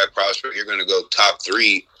 quarterback prospect, you're going to go top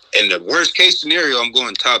 3. In the worst case scenario, I'm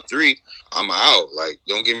going top 3. I'm out.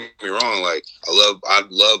 Don't get me wrong. I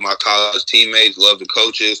love my college teammates, love the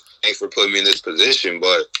coaches. Thanks for putting me in this position,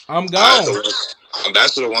 but I'm gone.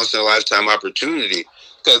 That's a once in a lifetime opportunity.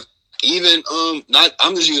 Because even I'm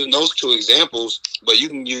just using those 2 examples, but you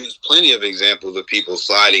can use plenty of examples of people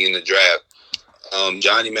sliding in the draft.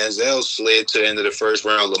 Johnny Manziel slid to the end of the first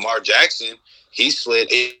round. Lamar Jackson, he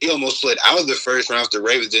almost slid out of the first round if the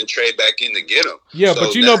Ravens didn't trade back in to get him. Yeah, so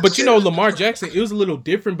Lamar Jackson, it was a little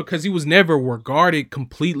different because he was never regarded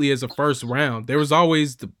completely as a first round. There was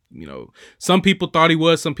always some people thought he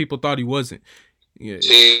was, some people thought he wasn't. Yeah.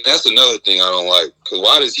 See, that's another thing I don't like. Because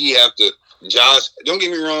why does he have to? Josh, don't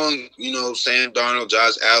get me wrong, Sam Darnold,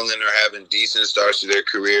 Josh Allen are having decent starts to their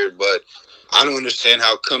career, but I don't understand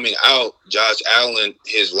how coming out, Josh Allen,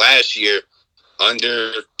 his last year,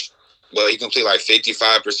 he completed like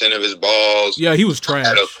 55% of his balls. Yeah, he was trash.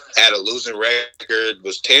 Had a losing record,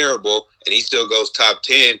 was terrible, and he still goes top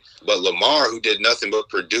 10. But Lamar, who did nothing but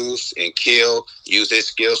produce and kill, use his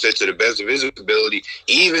skill set to the best of his ability,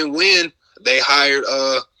 even when they hired,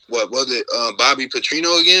 Bobby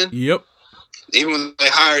Petrino again? Yep. Even when they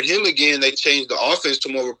hired him again, they changed the offense to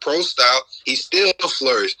more of a pro style. He still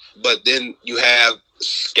flourished. But then you have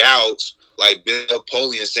scouts like Bill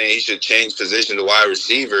Polian saying he should change position to wide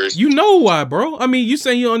receivers. You know why, bro? I mean, you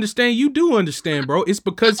saying you understand. You do understand, bro. It's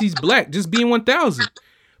because he's black. Just being 1,000.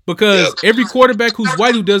 Because every quarterback who's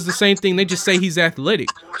white who does the same thing, they just say he's athletic.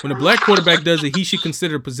 When a black quarterback does it, he should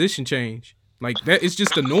consider a position change. Like, that is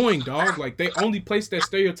just annoying, dog. Like, they only place that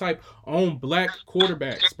stereotype on black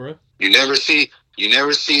quarterbacks, bro. You never see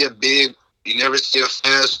a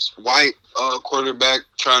fast white quarterback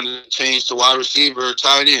trying to change to wide receiver or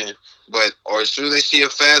tight end. Or as soon as they see a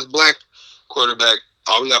fast black quarterback,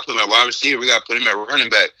 we got to put him at wide receiver. We got to put him at running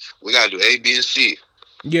back. We got to do A, B, and C.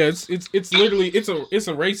 Yeah, it's literally it's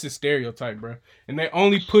a racist stereotype, bro. And they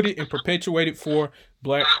only put it and perpetuate it for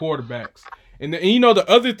black quarterbacks. And the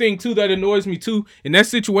other thing, too, that annoys me, too, in that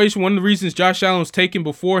situation, one of the reasons Josh Allen was taken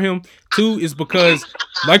before him, too, is because,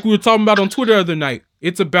 like we were talking about on Twitter the other night,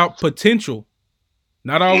 it's about potential,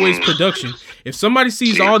 not always production. If somebody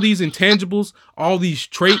sees all these intangibles, all these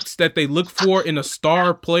traits that they look for in a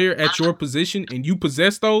star player at your position, and you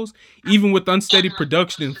possess those, even with unsteady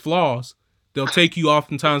production and flaws, they'll take you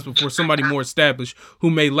oftentimes before somebody more established who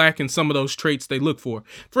may lack in some of those traits they look for.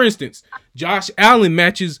 For instance, Josh Allen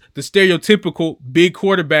matches the stereotypical big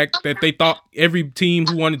quarterback that they thought every team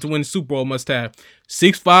who wanted to win the Super Bowl must have.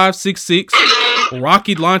 6'5", 6'6",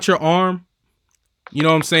 rocket launcher arm. You know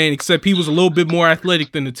what I'm saying? Except he was a little bit more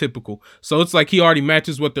athletic than the typical. So it's like he already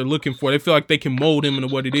matches what they're looking for. They feel like they can mold him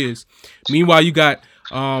into what it is. Meanwhile, you got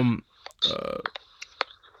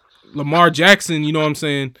Lamar Jackson, you know what I'm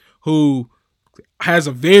saying, who has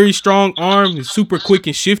a very strong arm, is super quick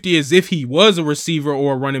and shifty as if he was a receiver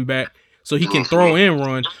or a running back, so he can throw and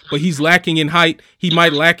run, but he's lacking in height. He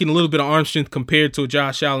might lack in a little bit of arm strength compared to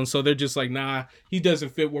Josh Allen, so they're just like, nah, he doesn't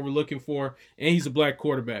fit what we're looking for, and he's a black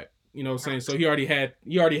quarterback. You know what I'm saying? So he already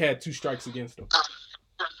had 2 strikes against him.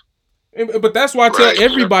 But that's why I tell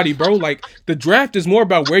everybody, bro, like, the draft is more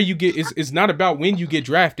about where you get. It's not about when you get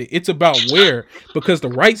drafted. It's about where, because the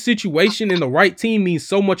right situation and the right team means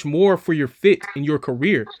so much more for your fit in your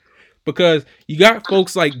career. Because you got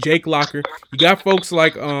folks like Jake Locker, you got folks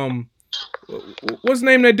like what's the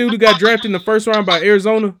name of that dude who got drafted in the first round by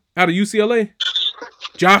Arizona out of UCLA?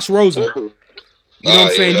 Josh Rosen. You know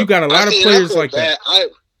what I'm saying? You got a lot of players like that.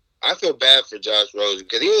 I feel bad for Josh Rosen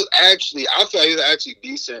because I feel like he was actually a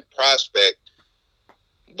decent prospect,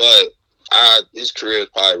 but his career is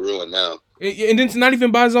probably ruined now. And it's not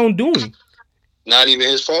even by his own doing. Not even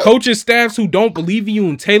his fault. Coaches, staffs who don't believe in you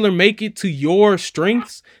and tailor make it to your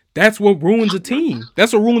strengths, that's what ruins a team.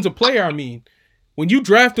 That's what ruins a player, I mean. When you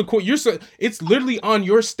draft it's literally on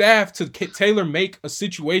your staff to tailor make a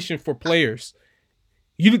situation for players.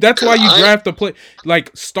 That's why you draft a play.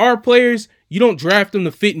 Like, star players, you don't draft them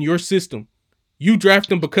to fit in your system. You draft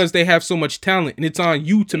them because they have so much talent, and it's on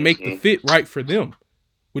you to make the fit right for them,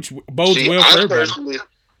 which bodes well for everybody.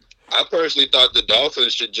 I personally thought the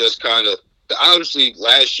Dolphins should just kind of, honestly,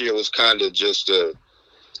 last year was kind of just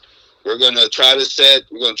we're gonna try to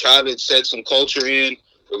set some culture in.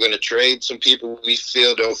 We're gonna trade some people we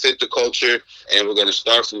feel don't fit the culture, and we're gonna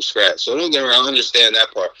start from scratch. So don't get me wrong, I understand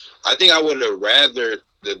that part. I think I would have rather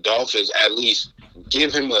the Dolphins at least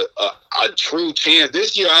give him a true chance.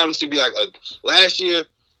 This year, I honestly be like, last year,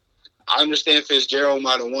 I understand Fitzgerald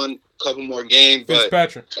might have won a couple more games, but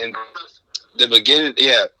Fitzpatrick. And the beginning,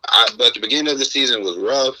 but the beginning of the season was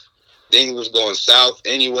rough. Things was going south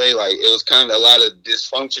anyway. Like, it was kind of a lot of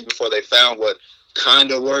dysfunction before they found what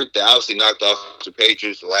kind of worked. They obviously knocked off the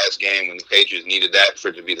Patriots the last game when the Patriots needed that for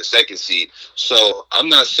it to be the second seed. So I'm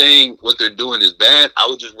not saying what they're doing is bad. I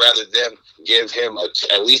would just rather them give him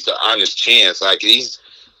at least an honest chance. Like, he's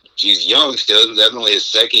young still. Definitely his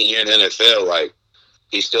second year in the NFL. Like,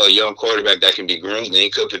 he's still a young quarterback that can be groomed, and he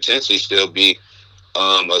could potentially still be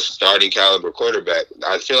a starting caliber quarterback.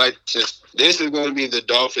 I feel like this is going to be the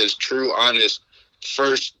Dolphins' true, honest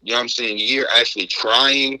first, year actually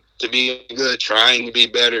trying to be good, trying to be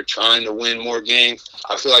better, trying to win more games.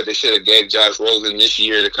 I feel like they should have gave Josh Rosen this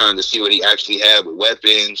year to kind of see what he actually had with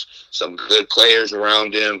weapons, some good players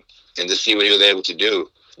around him, and to see what he was able to do.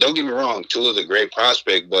 Don't get me wrong, Tua's a great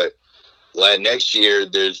prospect, but next year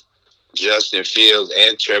there's Justin Fields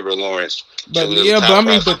and Trevor Lawrence. But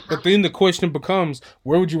but then the question becomes,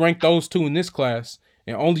 where would you rank those two in this class?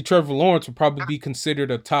 And only Trevor Lawrence would probably be considered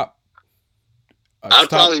a top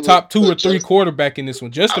 2 or 3 quarterback in this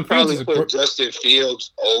one. Justin Fields is Justin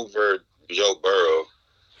Fields over Joe Burrow.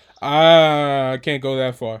 I can't go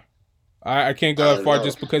that far. I can't go that far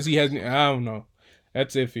just because he hasn't. I don't know.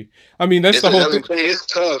 That's iffy. I mean, that's the whole thing. It's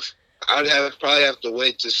tough. I'd probably have to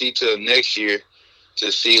wait to see till next year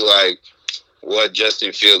to see like what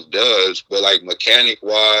Justin Fields does, but like mechanic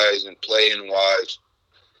wise and playing wise,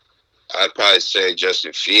 I'd probably say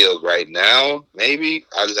Justin Fields right now. Maybe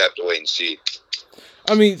I just have to wait and see.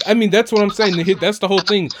 I mean that's what I'm saying. That's the whole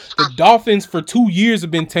thing. The Dolphins for 2 years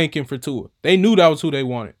have been tanking for Tua. They knew that was who they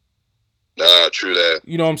wanted. True that.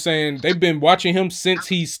 You know what I'm saying? They've been watching him since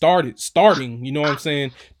he starting. You know what I'm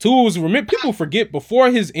saying? Tua was, people forget, before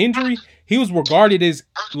his injury, he was regarded as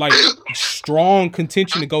like strong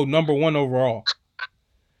contention to go number 1 overall.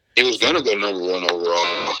 He was gonna go number 1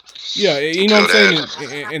 overall. Yeah, you know what I'm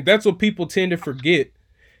saying? And that's what people tend to forget.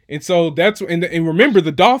 And so and remember,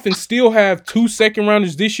 the Dolphins still have 2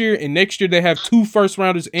 second-rounders this year, and next year they have 2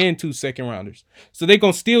 first-rounders and 2 second-rounders. So they're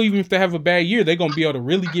going to still, even if they have a bad year, they're going to be able to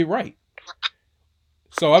really get right.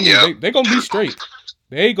 So, I mean, they're going to be straight.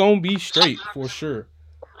 They're going to be straight for sure.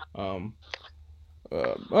 Okay,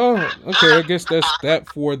 I guess that's that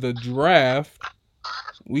for the draft.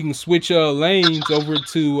 We can switch lanes over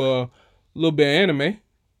to a little bit of anime.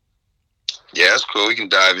 Yeah, that's cool. We can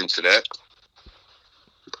dive into that.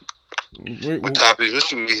 What topics? What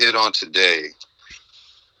should we hit on today?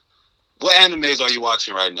 What animes are you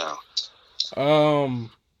watching right now?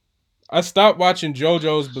 I stopped watching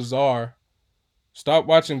JoJo's Bizarre. Stopped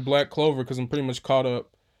watching Black Clover because I'm pretty much caught up.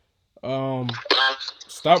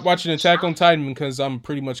 Stopped watching Attack on Titan because I'm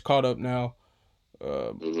pretty much caught up now.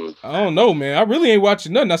 I don't know, man. I really ain't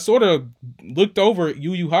watching nothing. I sort of looked over at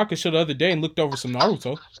Yu Yu Hakusho the other day and looked over some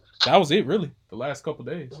Naruto. That was it, really. The last couple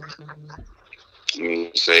days.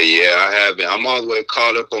 I haven't. I'm all the way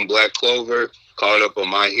caught up on Black Clover, caught up on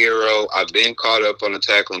My Hero. I've been caught up on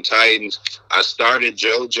Attack on Titans. I started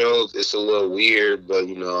JoJo's. It's a little weird, but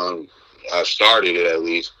I started it at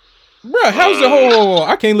least. Bro, how's the whole?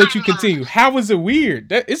 I can't let you continue. How is it weird?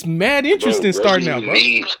 That it's mad interesting starting out, bro.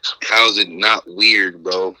 How's it not weird,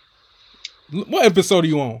 bro? What episode are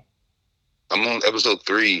you on? I'm on episode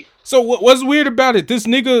 3. So what's weird about it? This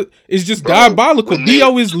nigga is just diabolical.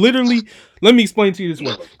 Dio is literally. Let me explain to you this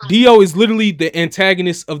way. Dio is literally the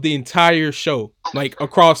antagonist of the entire show. Like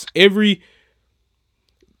across literally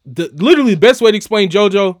the best way to explain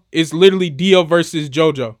JoJo is literally Dio versus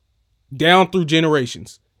JoJo. Down through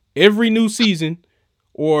generations. Every new season,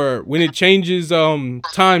 or when it changes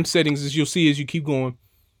time settings, as you'll see as you keep going,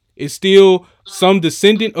 it's still some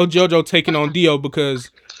descendant of JoJo taking on Dio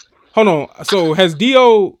because, hold on, so has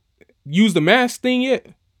Dio used the mask thing yet?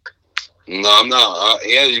 No, I'm not.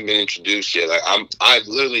 He hasn't been introduced yet. Like I've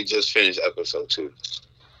literally just finished episode 2.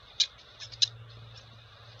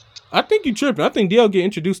 I think you tripping. I think Dio get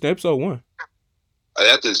introduced to episode 1.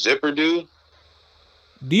 That's the zipper dude?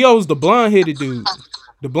 Dio's the blonde-headed dude.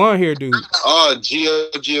 The blonde-haired dude. Oh,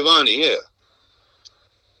 Giovanni, yeah.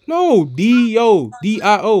 No, Dio.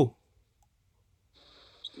 D-I-O.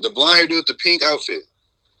 The blonde-haired dude with the pink outfit.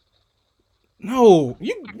 No.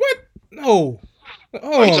 What? No.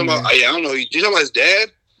 Oh, you talking about, I don't know. You talking about his dad?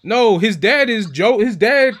 No, his dad is Joe. His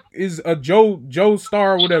dad is a Joe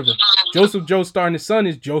Star or whatever. Joseph Joestar, and his son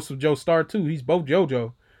is Joseph Joestar too. He's both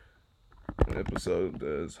JoJo. What episode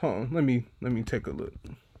does? Hold on. Let me take a look.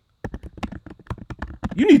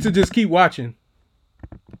 You need to just keep watching.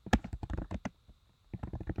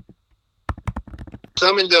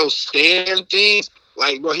 Some of those stand things,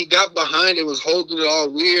 like, bro, he got behind it, was holding it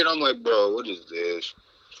all weird. I'm like, bro, what is this?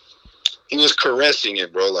 He was caressing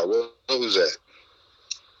it, bro. Like, what was that?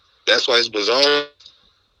 That's why it's bizarre.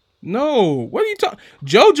 No, what are you talking?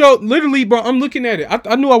 JoJo, literally, bro. I'm looking at it.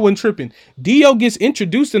 I knew I wasn't tripping. Dio gets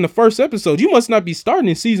introduced in the first episode. You must not be starting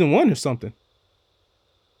in season 1 or something.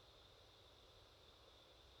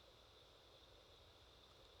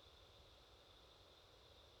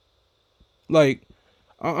 Like,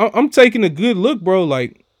 I'm taking a good look, bro.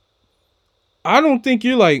 Like, I don't think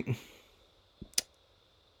you're like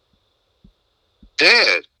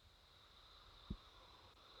dad.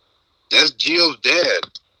 That's Gio's dad.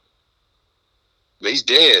 But he's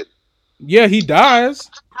dead. Yeah, he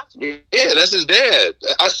dies. Yeah, that's his dad.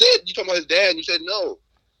 I said, you talking about his dad, and you said no.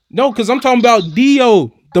 No, because I'm talking about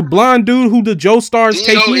Dio, the blonde dude who the Joestars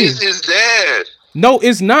take in. Dio is his dad. No,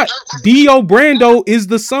 it's not. Dio Brando is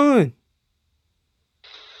the son.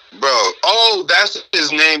 Bro, oh, that's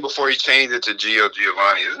his name before he changed it to Gio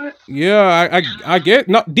Giovanni, isn't it? Yeah, I get.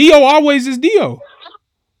 No, Dio always is Dio.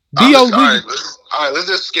 Dio. All right, let's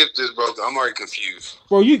just skip this, bro. I'm already confused.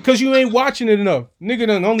 Bro, because you ain't watching it enough. Nigga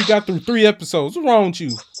done only got through 3 episodes. What's wrong with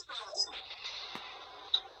you?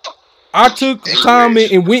 I took time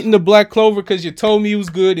and went into Black Clover because you told me it was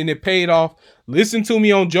good and it paid off. Listen to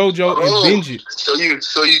me on JoJo and binge it. So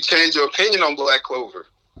you changed your opinion on Black Clover?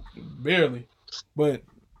 Barely, but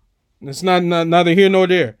it's not neither here nor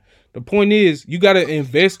there. The point is, you gotta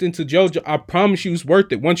invest into JoJo. I promise you, it's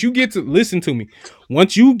worth it. Once you get to listen to me,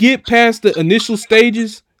 once you get past the initial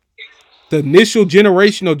stages, the initial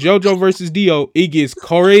generation of JoJo versus Dio, it gets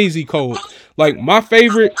crazy cold. Like my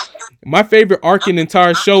favorite arc in the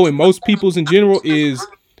entire show, and most people's in general, is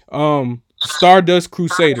Stardust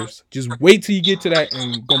Crusaders. Just wait till you get to that,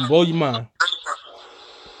 and gonna blow your mind.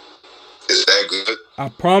 Is that good? I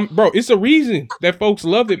promise, bro. It's a reason that folks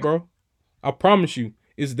love it, bro. I promise you,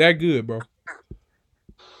 it's that good, bro.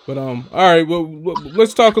 But all right. Well,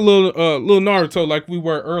 let's talk a little Naruto like we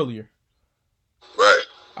were earlier. Right.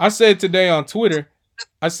 I said today on Twitter,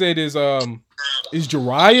 I said is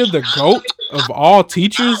Jiraiya the GOAT of all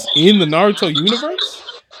teachers in the Naruto universe?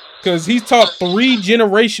 Because he's taught 3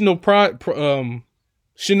 generational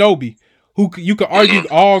shinobi who you could argue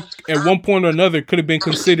all at one point or another could have been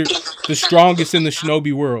considered the strongest in the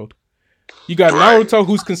shinobi world. You got Naruto,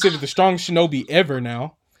 who's considered the strongest shinobi ever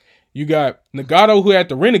now. You got Nagato, who had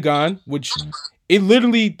the Rinnegan, which it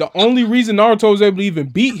literally, the only reason Naruto was able to even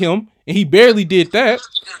beat him, and he barely did that,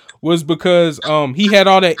 was because he had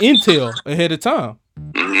all that intel ahead of time.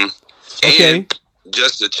 Mm-hmm. Okay. And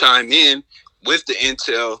just to chime in, with the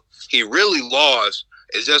intel, he really lost.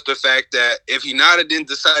 It's just the fact that if he didn't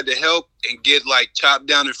decide to help and get like chopped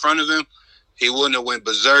down in front of him, he wouldn't have went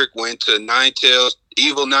berserk, went to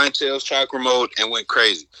evil Nine Tails chakra mode, and went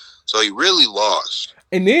crazy. So he really lost.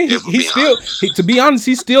 And then he still, to be honest,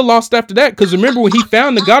 he still lost after that. Because remember when he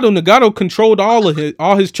found Nagato controlled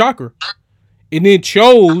all his chakra, and then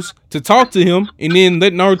chose to talk to him, and then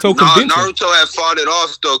let Naruto convince him. Naruto had fought it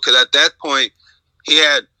off though, because at that point he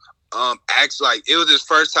had acts like it was his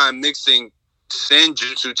first time mixing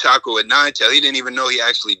Senjutsu chakra with Nine Tails. He didn't even know he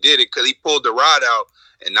actually did it because he pulled the rod out,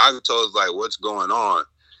 and Nagato was like, "What's going on?"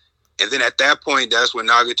 And then at that point, that's when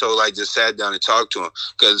Nagato like just sat down and talked to him,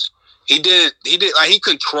 because he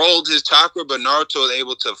controlled his chakra, but Naruto was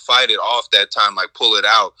able to fight it off that time, like pull it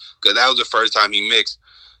out, because that was the first time he mixed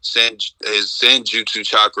his Senjutsu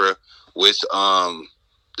chakra with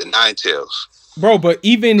the Nine Tails. Bro, but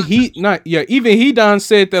even Hidan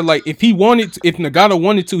said that like if Nagato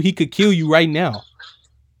wanted to, he could kill you right now.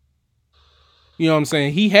 You know what I'm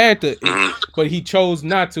saying? He had to, but he chose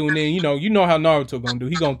not to. And then you know how Naruto gonna do.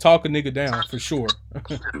 He gonna talk a nigga down for sure.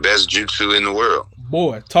 Best jutsu in the world.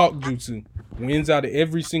 Boy, talk jutsu wins out of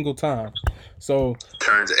every single time. So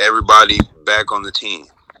turns everybody back on the team.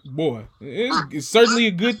 Boy, it's certainly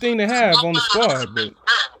a good thing to have on the squad, but.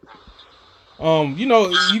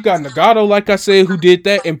 You got Nagato, like I said, who did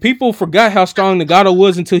that, and people forgot how strong Nagato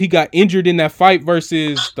was until he got injured in that fight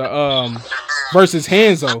versus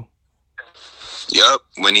Hanzo. Yep,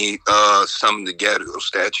 when he summoned the Gato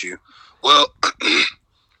statue. Well,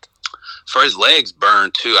 for his legs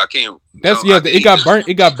burned too. I can't. It got burnt.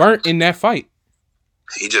 It got burnt in that fight.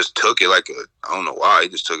 He just took it like I don't know why. He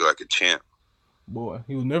just took it like a champ. Boy,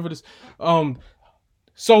 he was never this.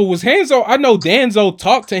 So was Hanzo? I know Danzo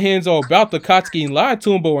talked to Hanzo about the Katsuki and lied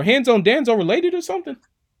to him, but were Hanzo and Danzo related or something?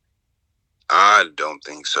 I don't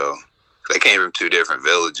think so. They came from 2 different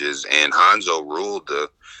villages, and Hanzo ruled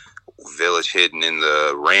the village hidden in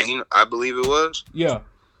the rain, I believe it was. Yeah.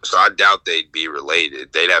 So I doubt they'd be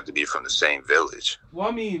related. They'd have to be from the same village. Well,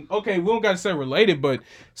 I mean, okay, we don't got to say related, but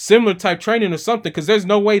similar type training or something, because there's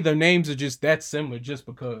no way their names are just that similar just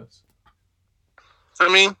because. I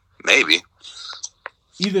mean, maybe.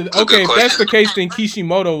 If that's the case, then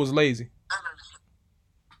Kishimoto was lazy.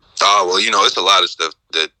 Oh, well, it's a lot of stuff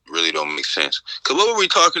that really don't make sense. Because what were we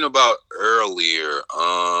talking about earlier?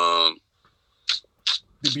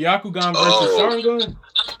 The Byakugan versus Sharingan?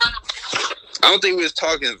 I don't think we was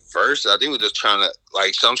talking verse. I think we were just trying to,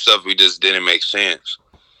 like, some stuff we just didn't make sense.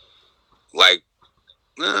 Like,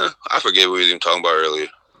 I forget what we were even talking about earlier.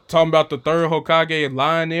 Talking about the third Hokage and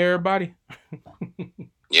lying to everybody?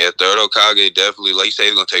 Yeah, third Hokage definitely, like you say,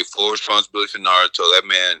 he's going to take full responsibility for Naruto. That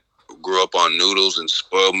man grew up on noodles and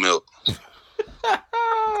spoiled milk.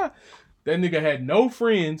 That nigga had no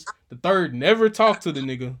friends. The third never talked to the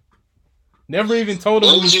nigga. Never even told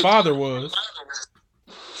him who his father was.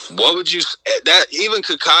 What would you... That even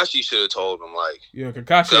Kakashi should have told him, like... Yeah,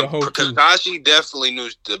 Kakashi a hoe too. Kakashi definitely knew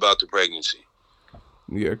about the pregnancy.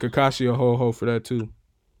 Yeah, Kakashi a ho for that too.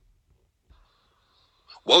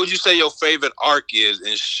 What would you say your favorite arc is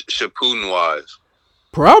in Shippuden wise?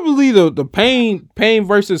 Probably the Pain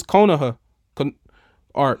versus Konoha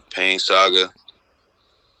arc. Pain Saga.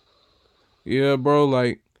 Yeah, bro.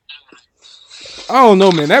 Like, I don't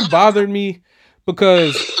know, man. That bothered me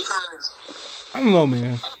because I don't know,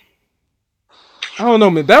 man.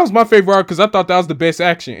 That was my favorite arc because I thought that was the best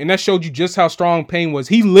action, and that showed you just how strong Pain was.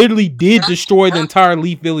 He literally did destroy the entire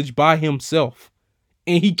Leaf Village by himself,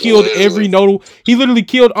 and he killed every notable. He literally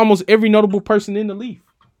killed almost every notable person in the Leaf.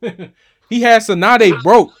 He had Tsunade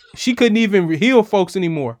broke. She couldn't even heal folks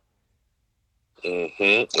anymore.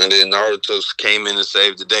 Mm-hmm. And then Naruto came in and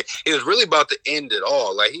saved the day. He was really about to end it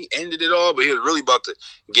all. Like, he ended it all, but he was really about to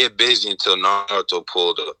get busy until Naruto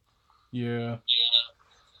pulled up. Yeah.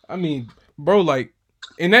 I mean, bro, like,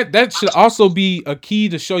 and that should also be a key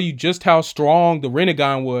to show you just how strong the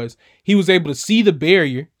Rinnegan was. He was able to see the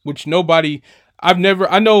barrier, which I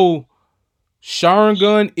know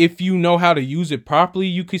Sharingan, if you know how to use it properly,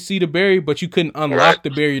 you could see the barrier, but you couldn't unlock the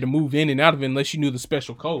barrier to move in and out of it unless you knew the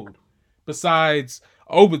special code. Besides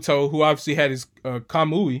Obito, who obviously had his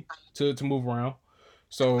Kamui to move around.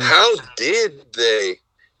 So how did they?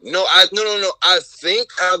 No. I think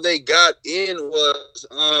how they got in was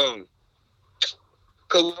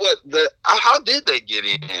how did they get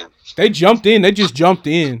in? They jumped in. They just jumped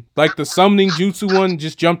in. Like the summoning jutsu one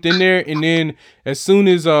just jumped in there, and then as soon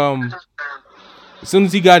as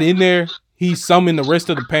he got in there, he summoned the rest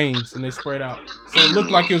of the Pains, and they spread out. So it looked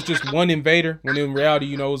like it was just one invader, when in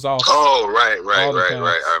reality, it was all. Oh, right. I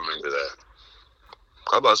remember that.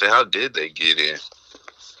 I was about to say, how did they get in?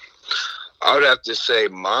 I would have to say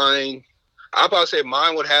mine.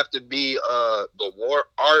 Would have to be the war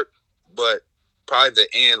arc, but probably the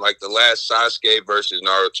end, like the last Sasuke versus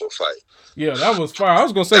Naruto fight. Yeah, that was fire. I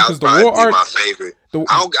was gonna say because the war arc, my favorite. I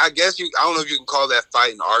don't know if you can call that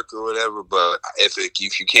fight an arc or whatever, but if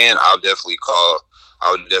you can, I would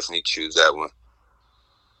definitely choose that one.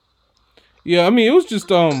 Yeah, I mean, it was just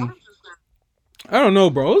I don't know,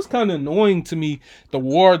 bro. It was kind of annoying to me, the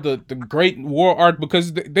great war arc,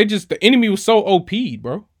 because the enemy was so OP'd,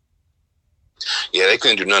 bro. Yeah, they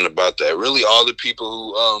couldn't do nothing about that. Really, all the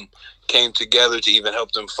people who came together to even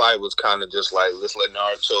help them fight was kind of just like, let's let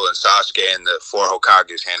Naruto and Sasuke and the 4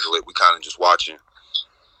 Hokages handle it. We kind of just watching.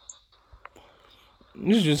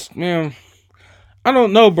 It's just, man, I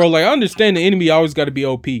don't know, bro. Like, I understand the enemy always got to be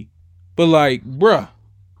OP, but like, bruh,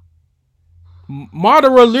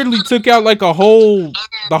 Madara literally took out like the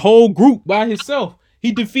whole group by himself.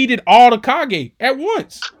 He defeated all the Kage at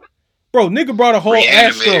once. Bro, nigga brought a whole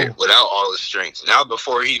Astro without all his strength. Now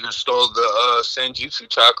before he even stole the Senjutsu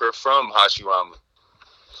chakra from Hashirama.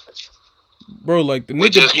 Bro, like the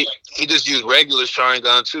nigga he just used regular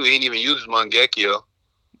Sharingan too. He didn't even use Mangekyo.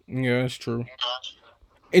 Yeah, that's true.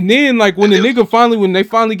 And then like when they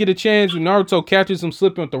finally get a chance, when Naruto catches him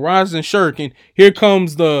slipping with the Rising Shuriken, here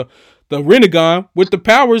comes the Rinnegan with the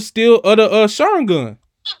powers still of the Sharingan.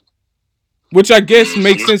 Which I guess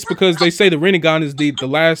makes sense because they say the Rinnegan is the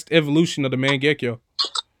last evolution of the Mangekyo.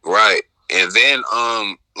 Right. And then,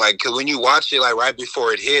 like, cause when you watch it, like, right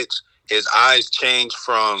before it hits, his eyes go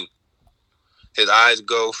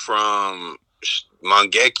from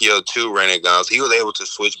Mangekyo to Rinnegan. So he was able to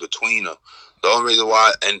switch between them. The only reason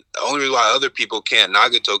why other people can't,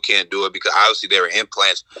 Nagato can't do it, because obviously they were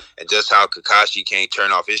implants. And just how Kakashi can't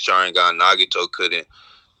turn off his Sharingan, Nagato couldn't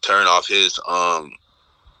turn off his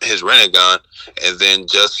Rinnegan. And then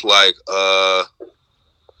just like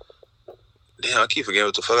damn, I keep forgetting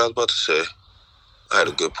what the fuck I was about to say. I had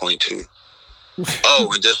a good point too.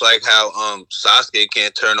 Oh, and just like how Sasuke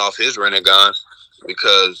can't turn off his Rinnegan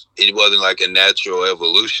because it wasn't like a natural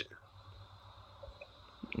evolution.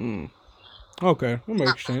 Okay, that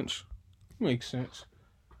makes sense.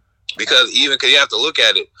 Because you have to look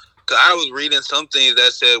at it. Because I was reading something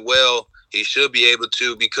that said, well, he should be able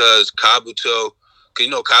to, because Kabuto,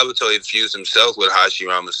 Kabuto infused himself with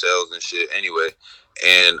Hashirama cells and shit anyway.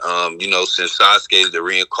 And, since Sasuke is the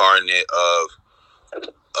reincarnate of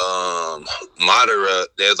Madara,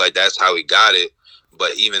 there's like, that's how he got it.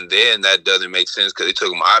 But even then, that doesn't make sense because it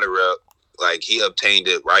took Madara, like, he obtained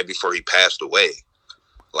it right before he passed away.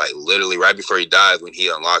 Like, literally right before he died when he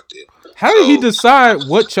unlocked it. How did he decide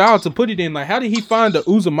what child to put it in? Like, how did he find the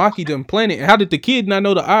Uzumaki to implant it? And how did the kid not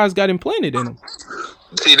know the eyes got implanted in him?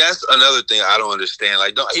 See, that's another thing I don't understand.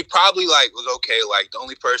 Like, he probably, like, was okay. Like, the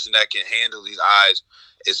only person that can handle these eyes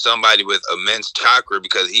is somebody with immense chakra,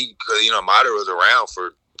 because Madara was around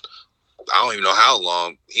for I don't even know how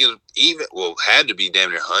long. He was had to be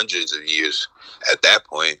damn near hundreds of years at that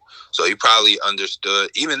point. So he probably understood,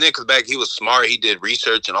 even then, because back he was smart. He did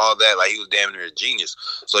research and all that. Like, he was damn near a genius.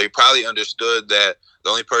 So he probably understood that the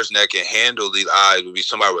only person that can handle these eyes would be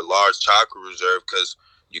somebody with large chakra reserve, because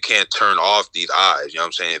you can't turn off these eyes. You know what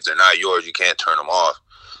I'm saying? If they're not yours, you can't turn them off.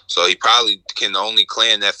 So he probably can. The only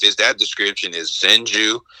clan that fits that description is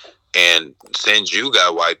Senju, and Senju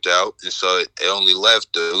got wiped out, and so it only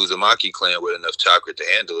left the Uzumaki clan with enough chakra to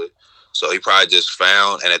handle it. So he probably just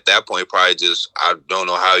found, and at that point, probably just, I don't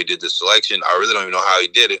know how he did the selection. I really don't even know how he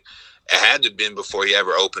did it. It had to have been before he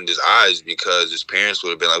ever opened his eyes, because his parents would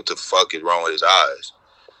have been like, what the fuck is wrong with his eyes?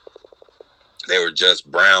 They were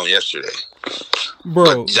just brown yesterday.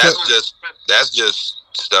 Bro. But that's just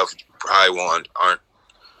stuff probably aren't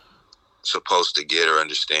supposed to get or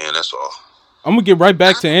understand. That's all. I'm going to get right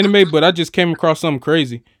back to anime, but I just came across something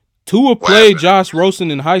crazy. Tua played Josh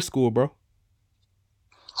Rosen in high school, bro.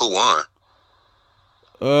 Who won?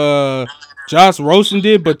 Josh Rosen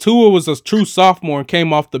did, but Tua was a true sophomore and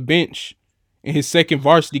came off the bench in his second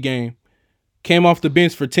varsity game. Came off the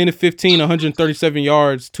bench for 10 to 15, 137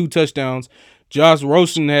 yards, 2 touchdowns. Josh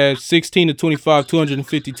Rosen had 16 to 25,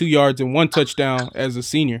 252 yards, and 1 touchdown as a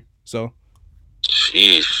senior. So,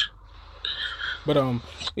 jeez. But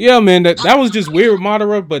yeah, man, that was just weird with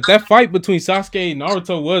Madara. But that fight between Sasuke and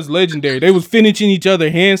Naruto was legendary. They was finishing each other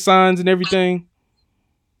hand signs and everything.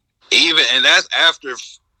 And that's after.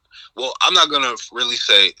 Well, I'm not gonna really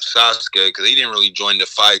say Sasuke, because he didn't really join the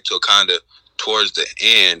fight till kind of towards the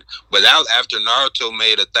end. But that was after Naruto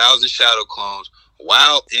made 1,000 shadow clones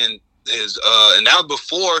while in his and that was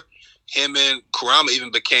before him and Kurama even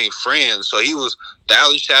became friends. So he was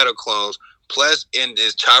 1,000 shadow clones. Plus, in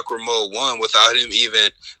his chakra mode 1, without him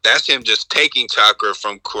even, that's him just taking chakra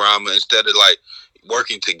from Kurama instead of like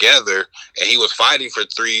working together. And he was fighting for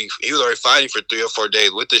he was already fighting for 3 or 4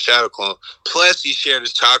 days with the shadow clone. Plus, he shared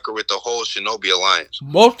his chakra with the whole Shinobi Alliance.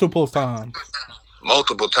 Multiple times.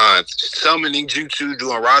 Summoning jutsu,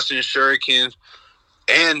 doing Rasen Shurikens.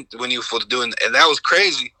 And when he was doing, and that was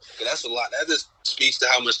crazy. That's a lot. That just speaks to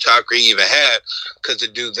how much chakra he even had. Because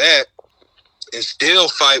to do that, and still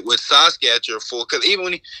fight with Sasuke at your full, because even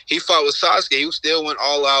when he fought with Sasuke, he still went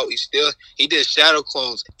all out. He did shadow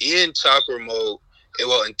clones in chakra mode,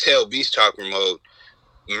 in Tail Beast chakra mode,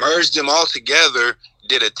 merged them all together,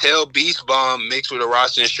 did a Tail Beast bomb mixed with a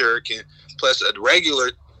Rasen Shuriken plus a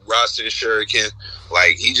regular Rasen Shuriken.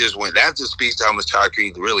 Like, he just went. That just speaks to how much chakra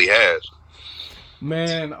he really has.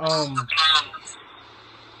 Man,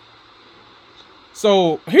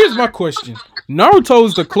 so here's my question.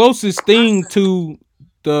 Naruto's the closest thing to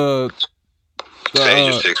the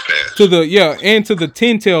to the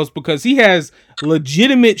 10 tails, because he has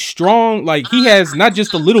legitimate strong, like, he has not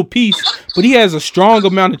just a little piece, but he has a strong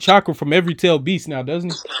amount of chakra from every tail beast now,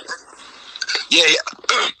 doesn't he? Yeah.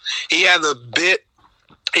 He had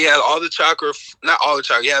he had all the chakra, not all the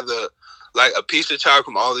chakra, he had a piece of chakra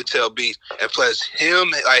from all the tail beasts, and plus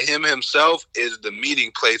him himself is the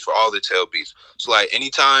meeting place for all the tail beasts. So like,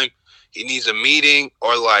 anytime he needs a meeting,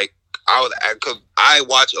 or like, I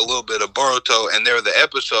watch a little bit of Boruto, and there was the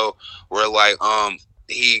episode where like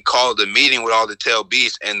he called a meeting with all the tail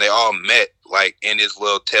beasts, and they all met like in his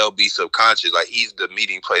little tail beast subconscious. Like, he's the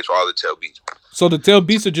meeting place for all the tail beasts. So the tail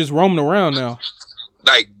beasts are just roaming around now.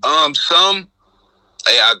 Like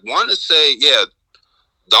I want to say, yeah,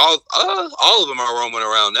 all of them are roaming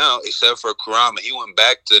around now except for Kurama. He went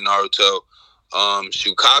back to Naruto.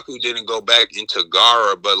 Shukaku didn't go back into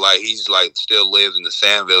Gaara, but like, he's like still lives in the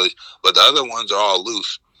Sand Village. But the other ones are all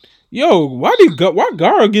loose. Yo, why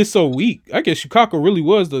Gaara get so weak? I guess Shukaku really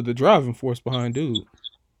was the driving force behind dude.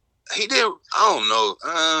 He didn't. I don't know.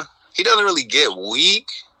 He doesn't really get weak.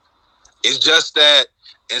 It's just that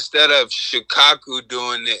instead of Shukaku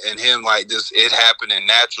doing it and him like just it happening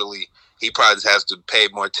naturally, he probably just has to pay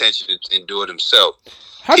more attention and do it himself.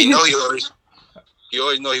 You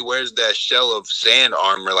always know he wears that shell of sand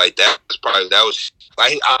armor. Like, that was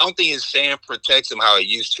like, I don't think his sand protects him how it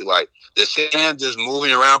used to. Like, the sand just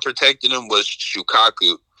moving around protecting him was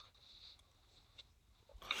Shukaku.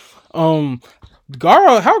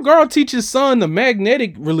 Gaara teaches his son the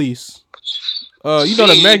magnetic release.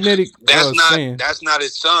 The magnetic. That's not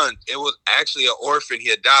his son. It was actually an orphan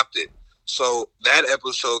he adopted. So that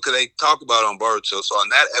episode, because they talk about it on Boruto. So on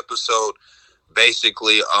that episode,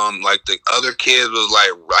 basically, like, the other kid was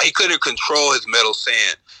like, he couldn't control his metal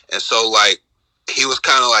sand, and so like, he was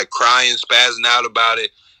kind of like crying, spazzing out about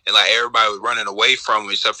it, and like, everybody was running away from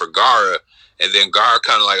him except for Gaara. And then Gaara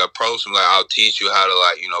kind of like approached him like, I'll teach you how to,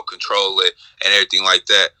 like, control it and everything like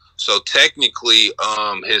that. So technically,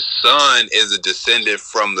 his son is a descendant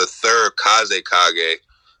from the third Kazekage,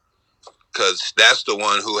 because that's the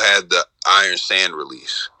one who had the Iron Sand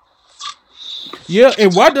release. Yeah,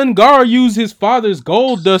 and why doesn't Gaara use his father's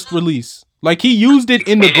gold dust release? Like he used it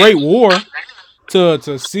in the Great War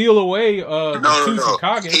to seal away the two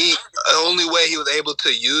Hokage. The only way he was able to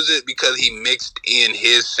use it because he mixed in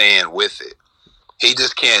his sand with it. He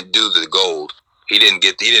just can't do the gold. He didn't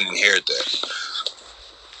inherit that.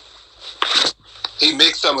 He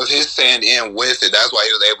mixed some of his sand in with it. That's why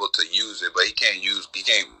he was able to use it, but he can't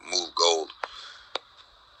move gold.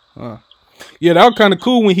 Yeah, that was kind of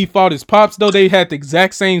cool when he fought his pops. Though they had the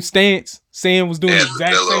exact same stance. Sand was doing the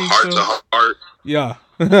exact same heart to heart. Yeah,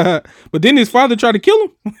 but then his father tried to kill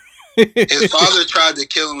him. His father tried to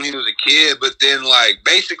kill him when he was a kid, but then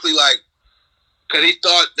basically because he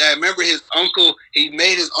thought that, remember his uncle, he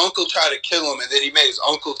made his uncle try to kill him, and then he made his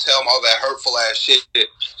uncle tell him all that hurtful ass shit.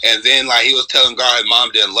 And then he was telling Gaara his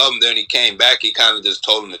mom didn't love him. Then he came back, he kind of just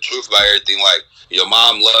told him the truth about everything. Your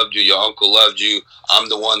mom loved you, your uncle loved you. I'm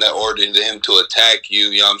the one that ordered him to attack you.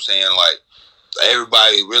 You know what I'm saying?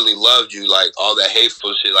 Everybody really loved you. All that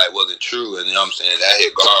hateful shit wasn't true. And you know what I'm saying? That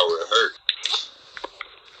hit Gaara where it hurt.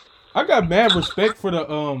 I got mad respect for the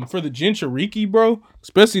Jinchuriki, bro.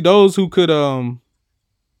 Especially those who could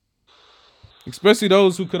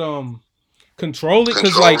control it.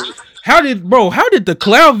 Cause how did the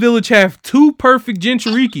Cloud Village have two perfect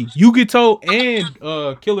Jinchuriki? Yugito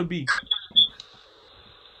and Killer Bee.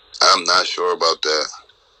 I'm not sure about that.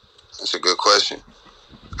 That's a good question.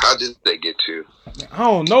 How did they get to? I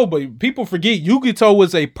don't know, but people forget Yugito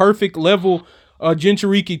was a perfect level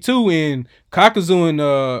Jinchuriki too, and Kakuzu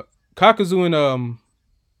and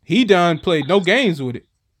Hidan played no games with her.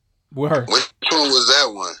 Which one was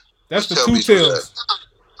that one? That's the Two Tails.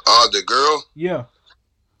 Oh, the girl? Yeah.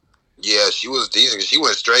 Yeah, she was decent. She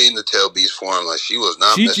went straight into Tail Beast form. She was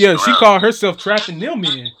not. She called herself trapping them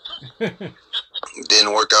in.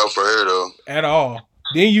 Didn't work out for her though. At all.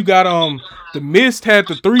 Then you got the Mist had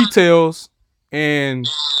the Three Tails, and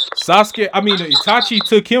Itachi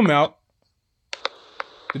took him out.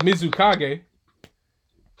 The Mizukage.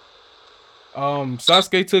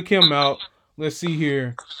 Sasuke took him out. Let's see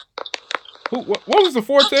here. What was the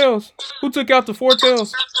Four Tails? Who took out the Four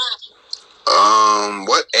Tails?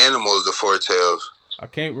 What animal is the Four Tails? I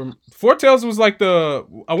can't remember. Four Tails was I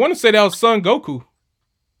want to say that was Son Goku.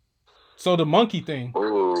 So the monkey thing.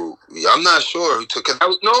 Oh, yeah, I'm not sure who took it.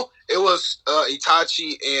 It was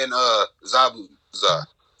Itachi and Zabuza.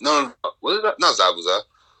 No, what is that? Not Zabuza.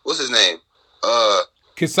 What's his name?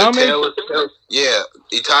 Kisame? Yeah,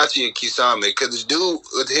 Itachi and Kisame. Because the dude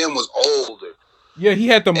with him was older. Yeah, he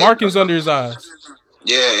had the markings under his eyes.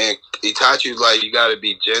 Yeah, and Itachi was you gotta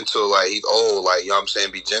be gentle. He's old. You know what I'm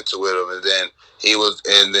saying? Be gentle with him. And then he was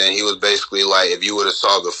basically if you would have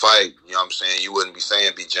saw the fight, you know what I'm saying? You wouldn't be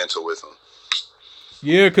saying be gentle with him.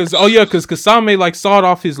 Yeah, because Kasame sawed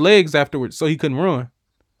off his legs afterwards, so he couldn't run.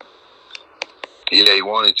 Yeah, he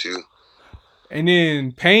wanted to. And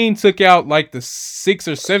then Pain took out the 6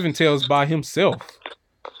 or 7 tails by himself.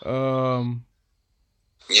 Yeah,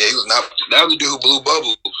 he was not. That was the dude who blew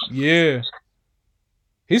bubbles. Yeah.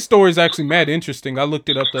 His story is actually mad interesting. I looked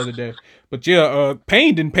it up the other day. But yeah,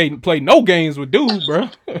 Pain didn't play no games with dude, bro.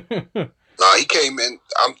 Nah, he came in.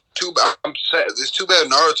 I'm sad. It's too bad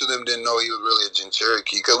Naruto them didn't know he was really a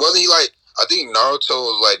Jinchuriki. Because wasn't he I think Naruto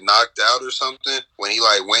was knocked out or something when he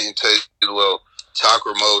went into his little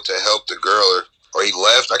chakra mode to help the girl, or he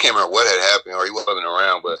left. I can't remember what had happened, or he wasn't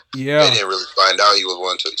around. But yeah, they didn't really find out he was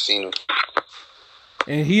one until they seen him.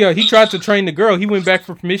 And he tried to train the girl. He went back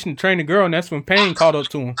for permission to train the girl, and that's when Pain caught up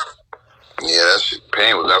to him. Yeah,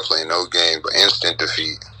 Pain was not playing no game, but instant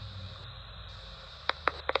defeat.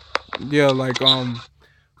 Yeah,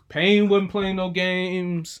 Pain wasn't playing no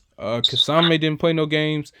games. Kasame didn't play no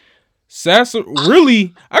games.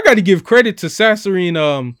 Really, I got to give credit to Sasori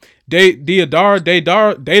and Deidara,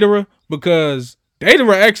 because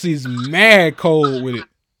Deidara actually is mad cold with it.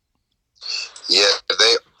 Yeah,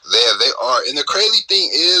 they are. And the crazy thing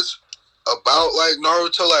is about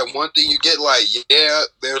Naruto, one thing you get yeah,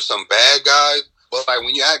 there's some bad guys, but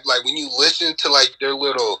when you act when you listen to their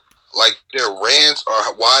little their rants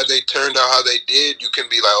or why they turned out how they did, you can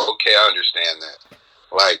be okay, I understand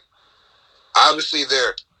that. Obviously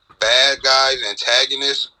they're bad guys,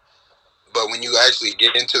 antagonists, but when you actually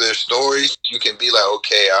get into their stories, you can be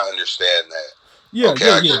okay, I understand that. Yeah, okay,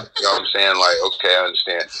 yeah. You know what I'm saying? Okay, I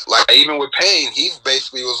understand. Even with Pain, he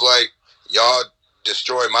basically was y'all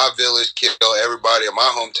destroy my village, kill everybody in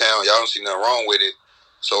my hometown. Y'all don't see nothing wrong with it.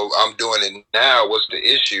 So I'm doing it now. What's the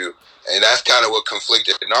issue? And that's kind of what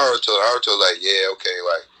conflicted Naruto. Naruto yeah, okay,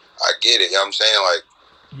 I get it. You know what I'm saying? Like,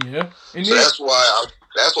 yeah. And so that's why I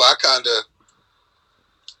kind of,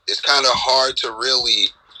 it's kind of hard to really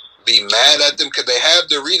be mad at them because they have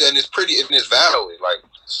the reason, and it's valid. Like,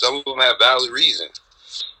 some of them have valid reasons.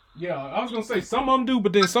 Yeah, I was gonna say some of them do,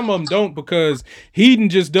 but then some of them don't because Heathen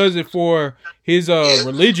just does it for his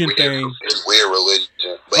religion thing. It's weird religion.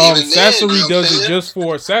 But Sasori does it just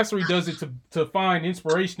for Sasori does it to find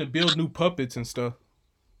inspiration to build new puppets and stuff.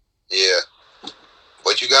 Yeah,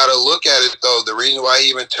 but you gotta look at it though. The reason why he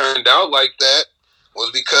even turned out like that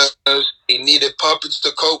was because he needed puppets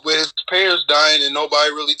to cope with his parents dying and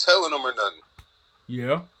nobody really telling him or nothing.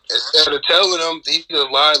 Yeah. Instead of telling him, he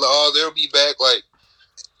just lied like, "Oh, they'll be back." Like.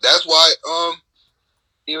 That's why,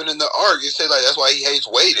 even in the arc, it said like that's why he hates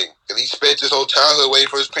waiting, because he spent his whole childhood waiting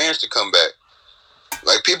for his parents to come back.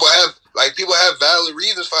 Like people have valid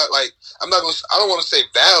reasons for like I don't want to say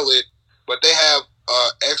valid, but they have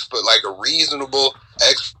like a reasonable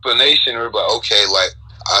explanation. Or like okay, like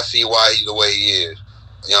I see why he's the way he is.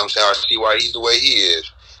 You know what I'm saying? I see why he's the way he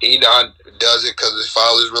is. He does it because he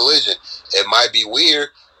follows his religion. It might be weird.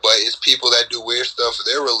 But it's people that do weird stuff for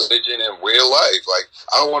their religion in real life. Like,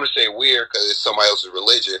 I don't want to say weird because it's somebody else's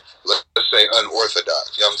religion. Let's say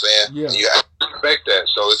unorthodox. You know what I'm saying? Yeah. And you have to respect that.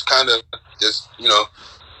 So it's kind of just,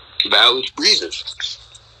 valid reasons.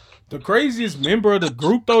 The craziest member of the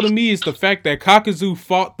group, though, to me, is the fact that Kakuzu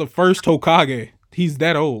fought the first Hokage. He's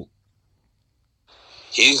that old.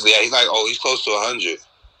 He's like, he's close to 100.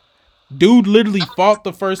 Dude literally fought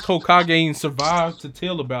the first Hokage and survived to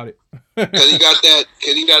tell about it. Cause he got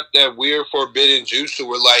that weird forbidden jutsu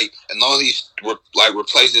where as long as he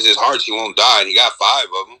replaces his hearts, he won't die. And he got 5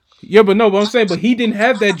 of them. Yeah, but I'm saying, he didn't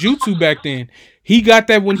have that jutsu back then. He got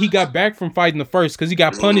that when he got back from fighting the first, because he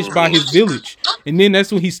got punished by his village, and then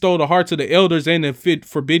that's when he stole the hearts of the elders and the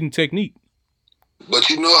forbidden technique. But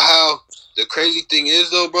you know how the crazy thing is,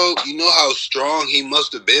 though, bro. You know how strong he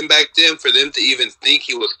must have been back then for them to even think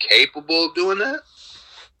he was capable of doing that.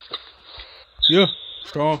 Yeah,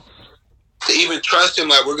 strong. To even trust him,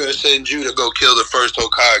 like, we're going to send you to go kill the first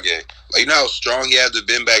Hokage. Like, you know how strong he had to have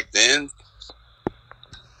been back then?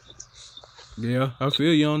 Yeah, I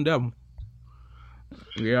feel you on that one.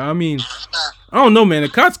 Yeah, I mean, I don't know, man.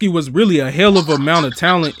 Akatsuki was really a hell of an amount of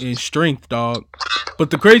talent and strength, dog. But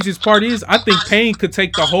the craziest part is, I think Pain could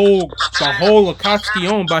take the whole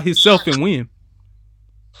Akatsuki on by himself and win.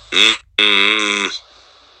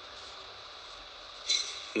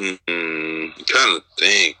 Kind of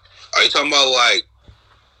think. Are you talking about like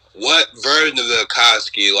what version of the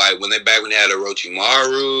Akatsuki? Like when they had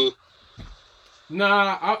Orochimaru?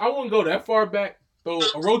 Nah, I wouldn't go that far back. So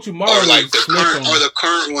Orochimaru, or like the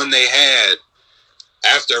current one they had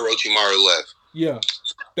after Orochimaru left. Yeah,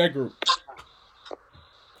 that group.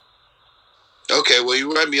 Okay, well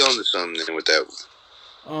you might be on to something then with that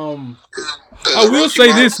one. I will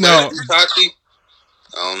say this now. Itachi?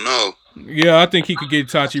 I don't know. Yeah, I think he could get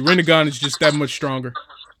Itachi. Rinnegan is just that much stronger.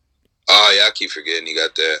 Oh yeah, I keep forgetting he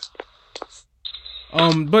got that.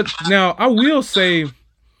 But now I will say,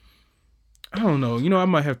 I don't know. You know, I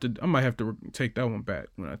might have to take that one back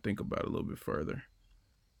when I think about it a little bit further.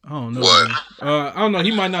 I don't know. What? I don't know.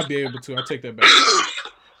 He might not be able to. I take that back.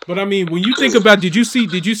 But I mean, when you think about, did you see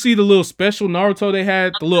the little special Naruto they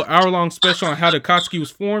had, the little hour-long special on how the Akatsuki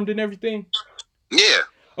was formed and everything? Yeah.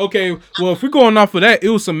 Okay. Well, if we're going off of that, it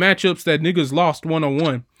was some matchups that niggas lost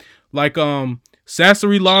 1-on-1. Like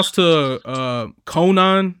Sasori lost to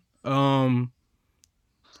Conan. Hidan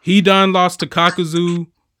lost to Kakuzu.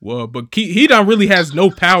 Well, but Hidan really has no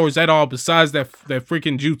powers at all besides that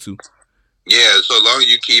freaking jutsu. Yeah, so as long as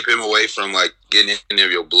you keep him away from like getting any of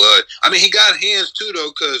your blood. I mean, he got hands too though,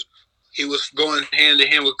 because he was going hand to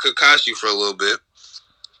hand with Kakashi for a little bit.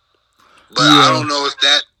 But yeah. I don't know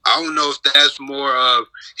if that's more of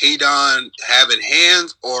Hidan having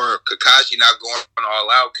hands or Kakashi not going all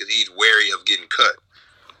out because he's wary of getting cut.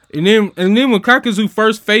 And then when Kakuzu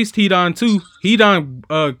first faced Hidan too,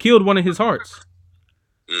 Hidan killed one of his hearts.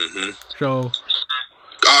 Mm-hmm. So.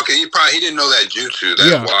 Okay, he didn't know that jutsu.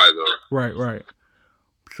 That's why though. Right.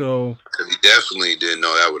 So. Because he definitely didn't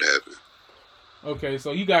know that would happen. Okay,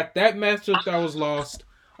 so you got that matchup that was lost.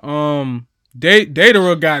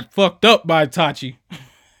 Deidara got fucked up by Itachi.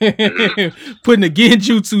 Putting the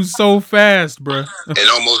genjutsu so fast, bruh.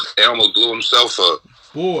 It almost blew himself up.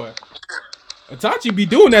 Boy. Itachi be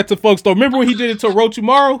doing that to folks though. Remember when he did it to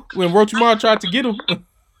Orochimaru? When Orochimaru tried to get him?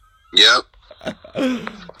 Yep.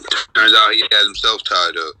 Turns out he had himself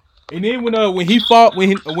tied up. And then when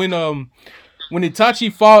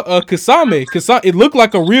Itachi fought Kasame, it looked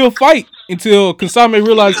like a real fight until Kasame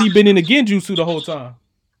realized he'd been in the genjutsu the whole time.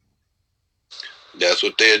 That's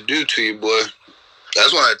what they'll do to you, boy.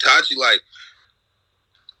 That's why Itachi, like,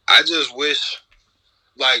 I just wish,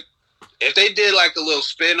 like, if they did like a little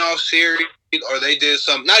spin-off series, or they did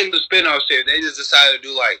something, not even a spin-off series, they just decided to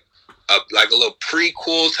do like a little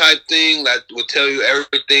prequel type thing that would tell you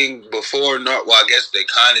everything before. Not well, I guess they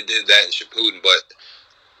kind of did that in Shippuden, but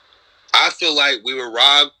I feel like we were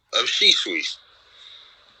robbed of Shisui.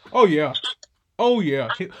 Oh yeah,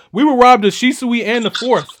 we were robbed of Shisui and the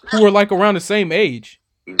fourth, who were like around the same age.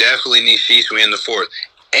 Definitely need Shisui in the fourth,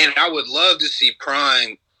 and I would love to see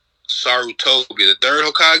Prime Sarutobi, the third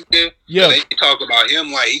Hokage. Yeah, they talk about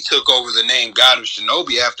him like he took over the name God of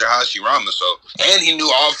Shinobi after Hashirama. So, and he knew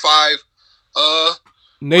all 5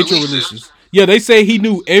 nature releases. Yeah, they say he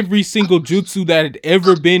knew every single jutsu that had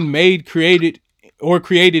ever been made, created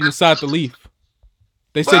inside the leaf.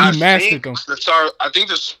 They said he mastered them. I think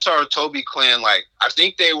the Sarutobi clan, like, I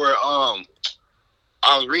think they were, I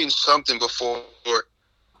was reading something before,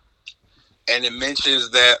 and it mentions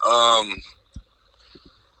that,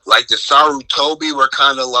 like, the Sarutobi were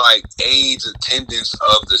kind of like aides, attendants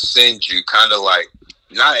of the Senju, kind of like,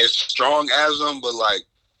 not as strong as them, but like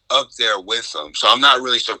up there with them. So I'm not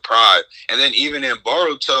really surprised. And then even in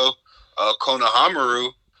Boruto,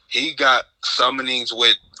 Konohamaru, he got summonings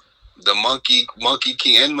with the Monkey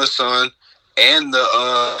King Enma-san and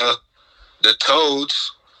the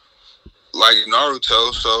Toads, like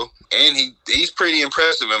Naruto. So, and he's pretty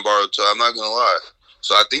impressive in Boruto, I'm not gonna lie.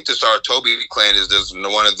 So I think the Sarutobi clan is just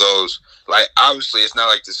one of those, like, obviously it's not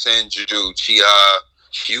like the Senju, Uchiha,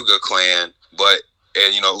 Hyuga clan, but,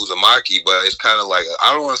 and, you know, Uzumaki, but it's kind of like,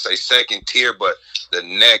 I don't want to say second tier, but the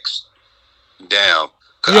next down.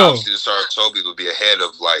 Because obviously the Sarutobi would be ahead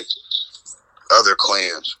of, like, other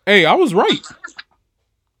clans. Hey, I was right.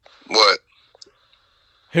 What?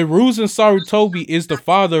 Hiruzen Sarutobi is the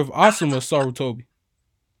father of Asuma Sarutobi.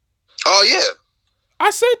 Oh, yeah. I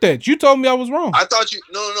said that. You told me I was wrong. I thought you,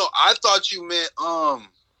 no. I thought you meant,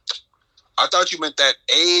 that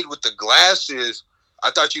aide with the glasses. I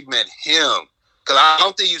thought you meant him. Because I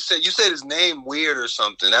don't think you said his name weird or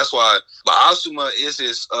something. That's why. But Asuma is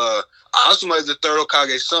Asuma is the third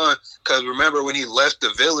Hokage's son. Because remember when he left the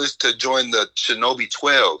village to join the Shinobi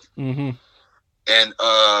 12. Mm-hmm. And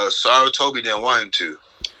Sarutobi didn't want him to.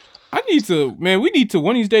 We need to,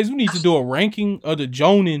 one of these days, we need to do a ranking of the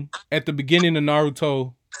Jonin at the beginning of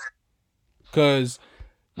Naruto. Because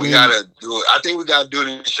we gotta do it. I think we gotta do it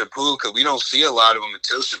in Shippuden because we don't see a lot of them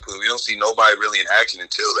until Shippuden. We don't see nobody really in action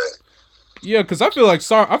until that. Yeah, because I feel like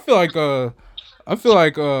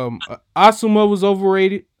Asuma was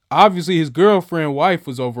overrated. Obviously, his wife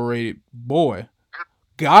was overrated. Boy,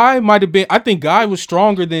 Guy might have been. I think Guy was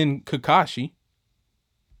stronger than Kakashi.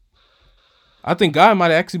 I think Guy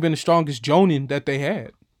might have actually been the strongest Jonin that they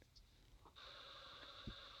had.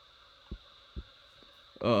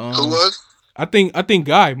 Who was? I think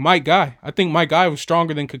Guy. I think Mike Guy was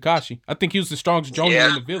stronger than Kakashi. I think he was the strongest Jonin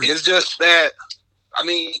in the village. It's just that, I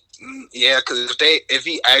mean, yeah, because if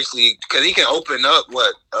he actually, because he can open up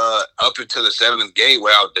up into the 7th gate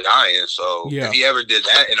without dying. So if he ever did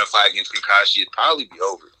that in a fight against Kakashi, it'd probably be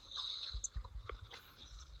over.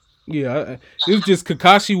 Yeah, it was just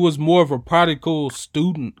Kakashi was more of a prodigal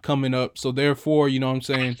student coming up, so therefore, you know what I'm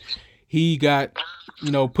saying, he got,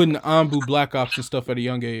 putting the Anbu Black Ops and stuff at a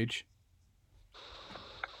young age.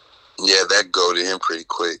 Yeah, that go to him pretty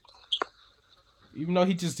quick. Even though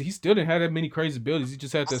he still didn't have that many crazy abilities, he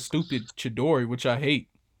just had that stupid Chidori, which I hate.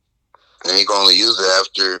 And he can only use it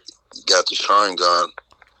after he got the Sharingan.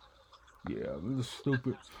 Yeah, it was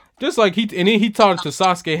stupid. Just like then he taught it to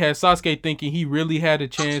Sasuke, had Sasuke thinking he really had a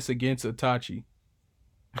chance against Itachi.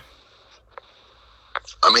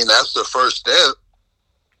 I mean, that's the first step.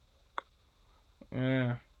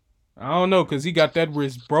 Yeah. I don't know, because he got that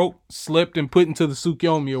wrist broke, slipped, and put into the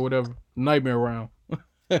Tsukiyomi or whatever. Nightmare round.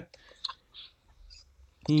 That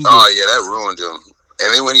ruined him.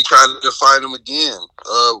 And then when he tried to fight him again,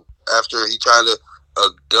 after he tried to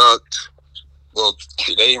abduct, well,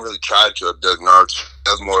 they didn't really try to abduct Naruto.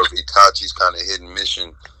 That was more of Itachi's kind of hidden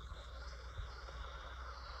mission.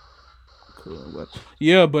 Cool.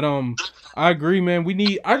 Yeah, but I agree, man.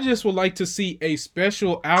 I just would like to see a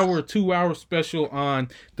special 2-hour special on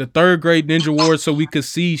the 3rd grade Ninja Wars so we could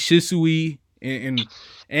see Shisui and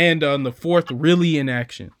the 4th really in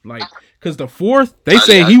action. Like, because the 4th, they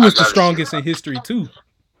say he was the strongest in history too.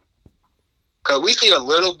 Because we see a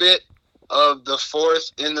little bit of the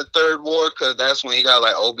 4th in the 3rd war, because that's when he got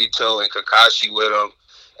like Obito and Kakashi with him.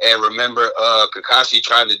 And remember, Kakashi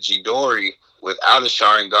tried to Chidori without a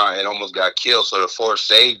Sharingan and almost got killed, so the 4th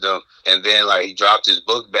saved him. And then like he dropped his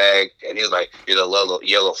book bag and he was like, "You're the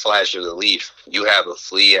yellow flash of the leaf. You have a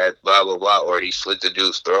flea at blah blah blah," or he slit the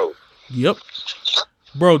dude's throat. Yep.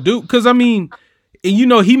 Bro, dude, because I mean, you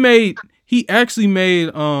know, he actually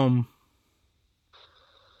made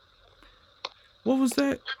what was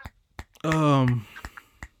that?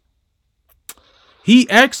 He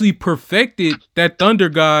actually perfected that Thunder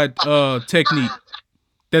God technique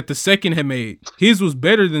that the second had made. His was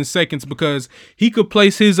better than second's because he could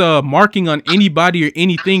place his marking on anybody or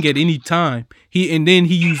anything at any time. And then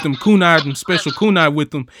he used them kunai, them special kunai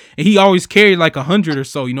with them, and he always carried like 100 or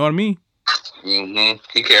so. You know what I mean? Mm-hmm.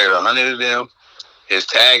 He carried 100 of them. His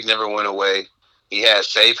tag never went away. He had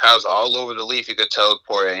safe house all over the leaf. He could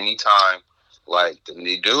teleport at any time. Like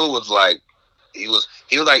the dude was like, he was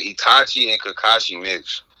like Itachi and Kakashi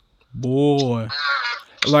mixed. Boy.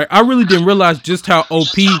 Like, I really didn't realize just how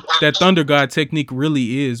OP that Thunder God technique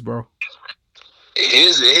really is, bro.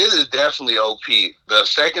 His is definitely OP. The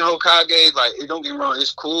second Hokage, like, don't get me wrong,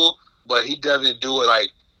 it's cool, but he doesn't do it like,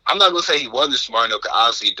 I'm not going to say he wasn't smart enough to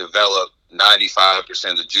obviously develop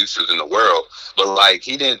 95% of the juices in the world, but, like,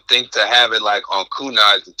 he didn't think to have it, like, on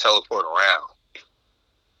kunai to teleport around.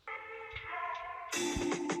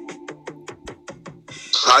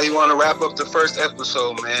 How you want to wrap up the first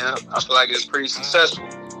episode, man? I feel like it's pretty successful.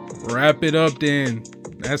 Wrap it up then.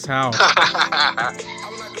 That's how. All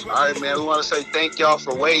right, man. We want to say thank y'all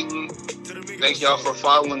for waiting. Thank y'all for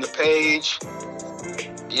following the page.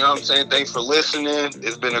 You know what I'm saying? Thanks for listening.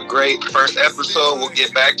 It's been a great first episode. We'll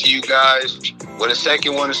get back to you guys with a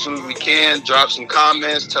second one as soon as we can. Drop some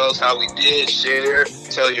comments. Tell us how we did. Share.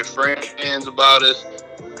 Tell your friends about us.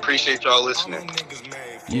 Appreciate y'all listening.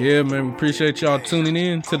 Yeah, man, we appreciate y'all tuning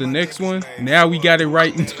in to the next one. Now we got it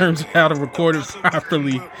right in terms of how to record it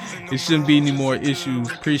properly. It shouldn't be any more issues.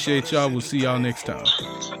 Appreciate y'all. We'll see y'all next time.